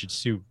Tiger should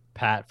sue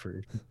Pat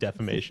for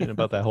defamation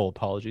about that whole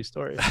apology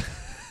story.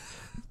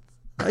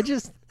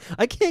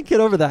 I can't get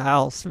over the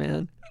house,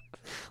 man.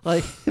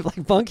 Like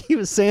Bunky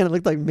was saying, it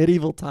looked like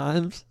medieval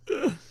times.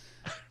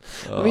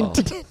 I mean,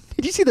 did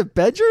you see the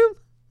bedroom?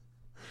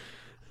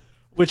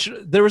 Which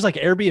there was like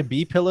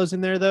Airbnb pillows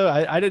in there though.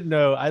 I didn't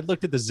know. I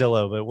looked at the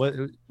Zillow, but what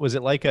was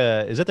it like?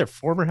 Is that their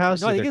former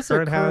house? No, I think it's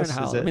their current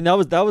house. I mean,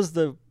 that was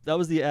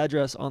the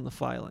address on the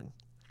filing.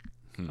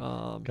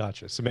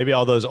 Gotcha. So maybe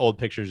all those old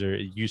pictures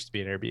it used to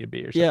be an Airbnb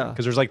or something. Yeah,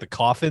 because there's like the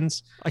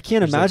coffins. I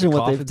can't imagine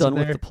what they've done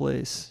with the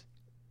place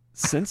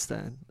since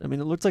then. I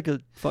mean, it looks like a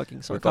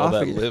fucking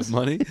sarcophagus. With all that live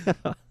money.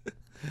 Yeah.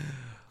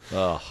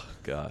 Oh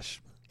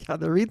gosh. God,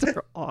 the reads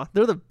are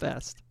they're the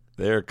best.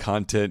 They're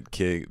content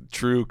king,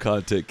 true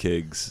content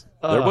kings.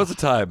 There was a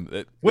time.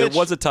 There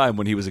was a time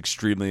when he was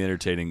extremely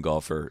entertaining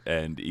golfer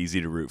and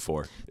easy to root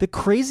for. The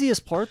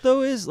craziest part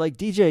though is like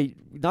DJ.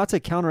 Not to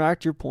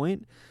counteract your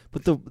point,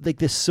 but the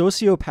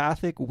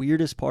sociopathic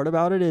weirdest part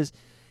about it is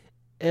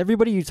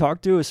everybody you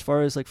talk to, as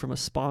far as like from a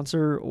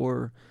sponsor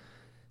or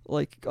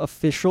like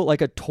official,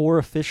 like a tour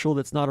official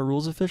that's not a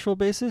rules official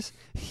basis,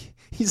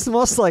 he's the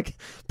most like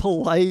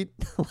polite,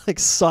 like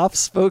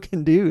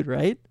soft-spoken dude,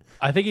 right?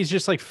 I think he's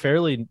just like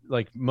fairly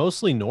like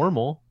mostly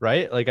normal,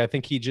 right? Like I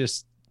think he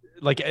just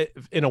like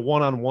in a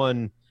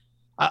one-on-one,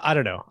 I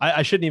don't know.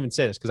 I shouldn't even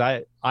say this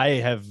because I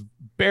have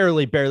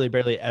barely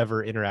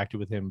ever interacted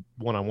with him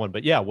one-on-one.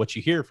 But yeah, what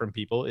you hear from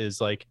people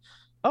is like,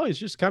 oh, he's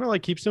just kind of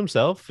like keeps to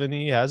himself and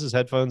he has his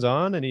headphones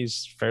on and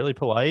he's fairly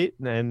polite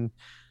and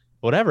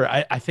whatever.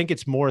 I think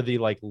it's more the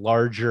like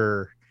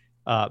larger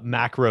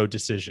macro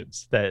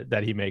decisions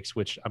that he makes,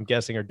 which I'm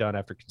guessing are done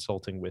after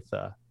consulting with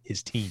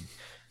his team.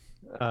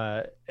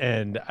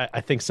 And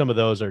I think some of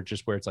those are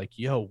just where it's like,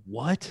 yo,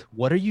 what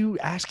are you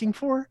asking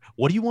for?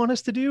 What do you want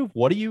us to do?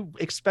 What are you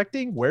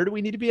expecting? Where do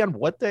we need to be on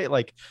what day?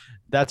 Like,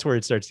 that's where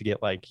it starts to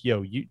get like,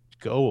 yo, you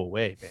go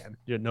away, man.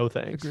 No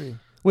thanks. Agree.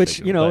 Which,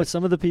 you know,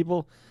 some of the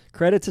people,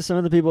 credit to some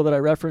of the people that I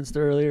referenced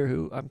earlier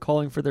who I'm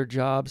calling for their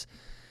jobs,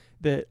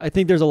 that I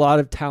think there's a lot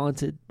of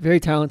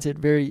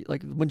very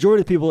like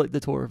majority of the people at the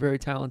tour are very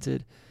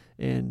talented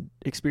and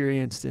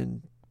experienced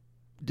and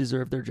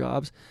deserve their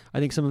jobs. I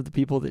think some of the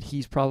people that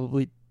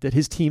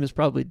his team has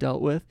probably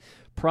dealt with,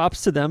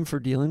 props to them for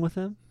dealing with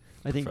him.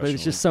 I think, but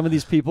it's just some of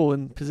these people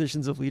in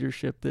positions of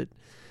leadership that,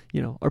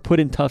 you know, are put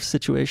in tough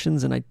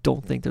situations, and I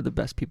don't think they're the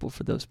best people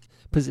for those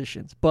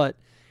positions. But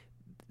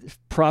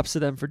props to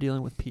them for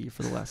dealing with P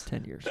for the last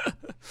 10 years.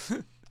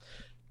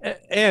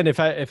 And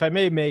if I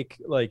may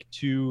make like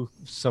two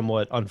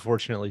somewhat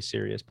unfortunately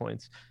serious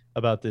points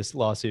about this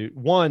lawsuit.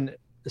 One,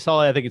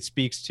 Solly, I think it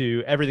speaks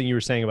to everything you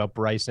were saying about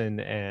Bryson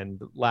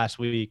and last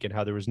week and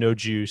how there was no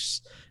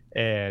juice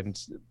and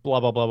blah,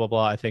 blah, blah, blah,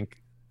 blah. I think,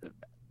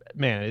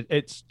 man,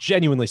 it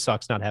genuinely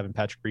sucks not having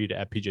Patrick Reed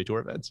at PGA Tour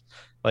events.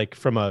 Like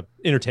from a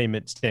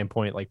entertainment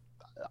standpoint, like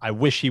I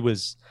wish he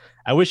was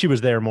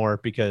there more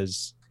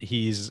because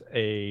he's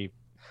a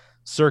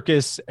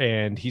circus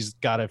and he's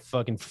got a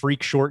fucking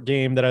freak short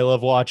game that I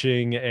love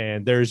watching,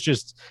 and there's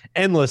just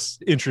endless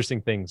interesting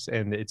things,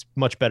 and it's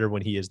much better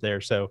when he is there.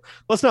 So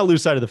let's not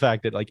lose sight of the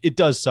fact that like it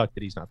does suck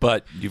that he's not there.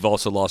 But you've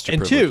also lost your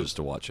privileges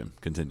to watch him.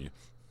 Continue.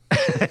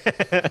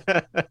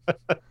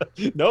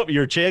 Nope,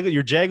 you're jaggling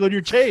your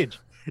change.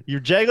 You're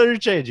jaggling your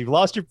change. You've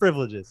lost your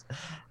privileges.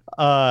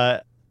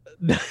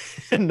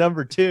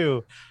 Number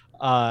two,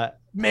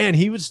 man,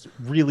 he was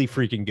really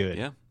freaking good.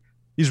 Yeah.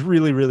 He's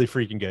really, really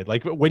freaking good.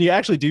 Like when you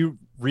actually do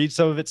read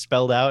some of it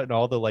spelled out and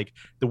all the like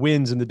the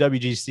wins and the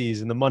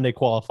WGCs and the Monday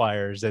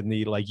qualifiers and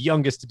the like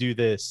youngest to do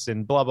this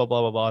and blah, blah,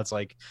 blah, blah, blah. It's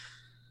like,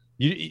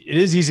 it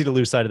is easy to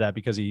lose sight of that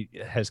because he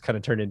has kind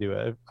of turned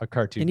into a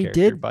cartoon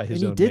character by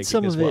his own making. He did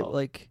some of it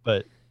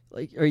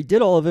or he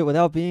did all of it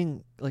without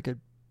being like a,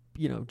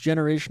 you know,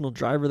 generational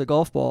driver of the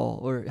golf ball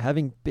or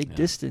having big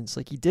distance.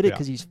 Like he did it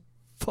because he's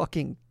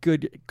fucking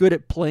good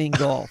at playing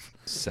golf.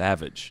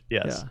 Savage.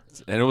 Yes.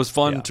 Yeah. And it was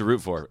fun to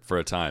root for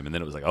a time, and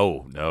then it was like,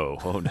 oh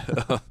no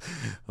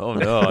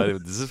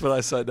this is what I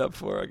signed up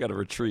for. I gotta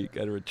retreat.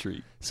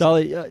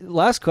 Solly,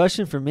 last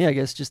question for me, I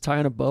guess, just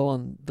tying a bow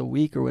on the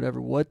week or whatever.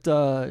 What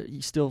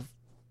you still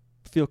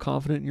feel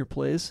confident in your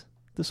plays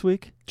this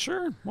week?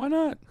 Sure, why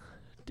not?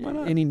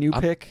 Any new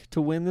pick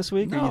to win this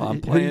week? No, I'm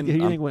playing. Who do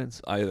you think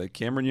wins?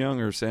 Cameron Young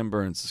or Sam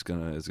Burns is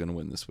gonna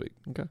win this week.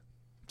 Okay.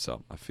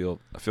 So I feel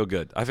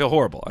good. I feel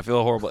horrible.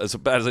 As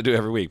bad as I do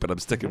every week, but I'm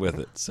sticking with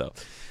it. So,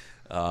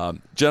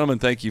 gentlemen,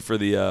 thank you for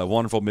the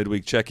wonderful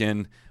midweek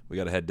check-in. We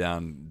got to head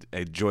down,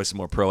 enjoy some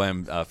more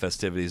Pro-Am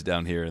festivities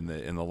down here in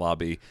the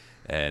lobby,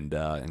 and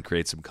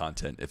create some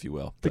content, if you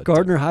will. The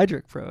Gardner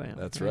Heidrich Pro-Am.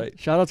 That's right.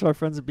 Shout out to our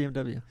friends at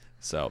BMW.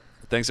 So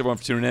thanks everyone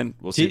for tuning in.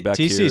 We'll see you back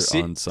here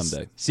on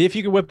Sunday. See if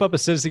you can whip up a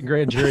citizen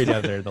grand jury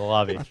down there in the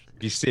lobby.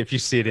 If you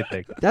see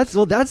anything. That's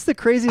the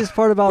craziest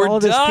part about all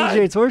this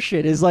PGA Tour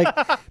shit is like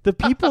the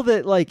people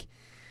that like,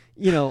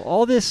 you know,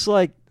 all this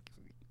like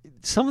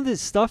some of this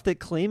stuff that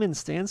Clayman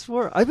stands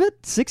for. I bet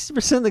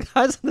 60% of the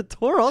guys on the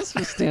tour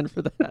also stand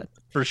for that.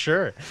 For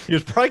sure. It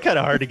was probably kind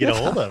of hard to get a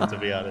hold of, to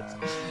be honest.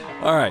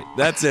 All right,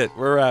 that's it.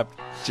 We're wrapped.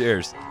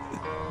 Cheers.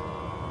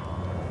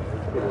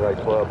 Be the right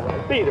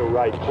club. Be the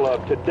right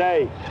club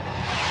today.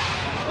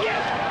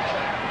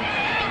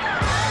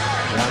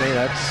 Johnny,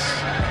 that's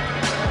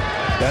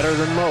better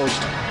than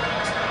most.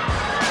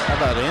 How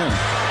about in?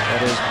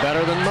 That is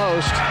better than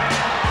most.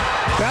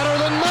 Better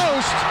than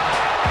most!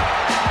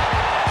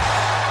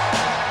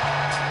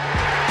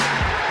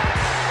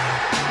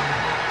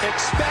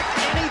 Expect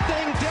anything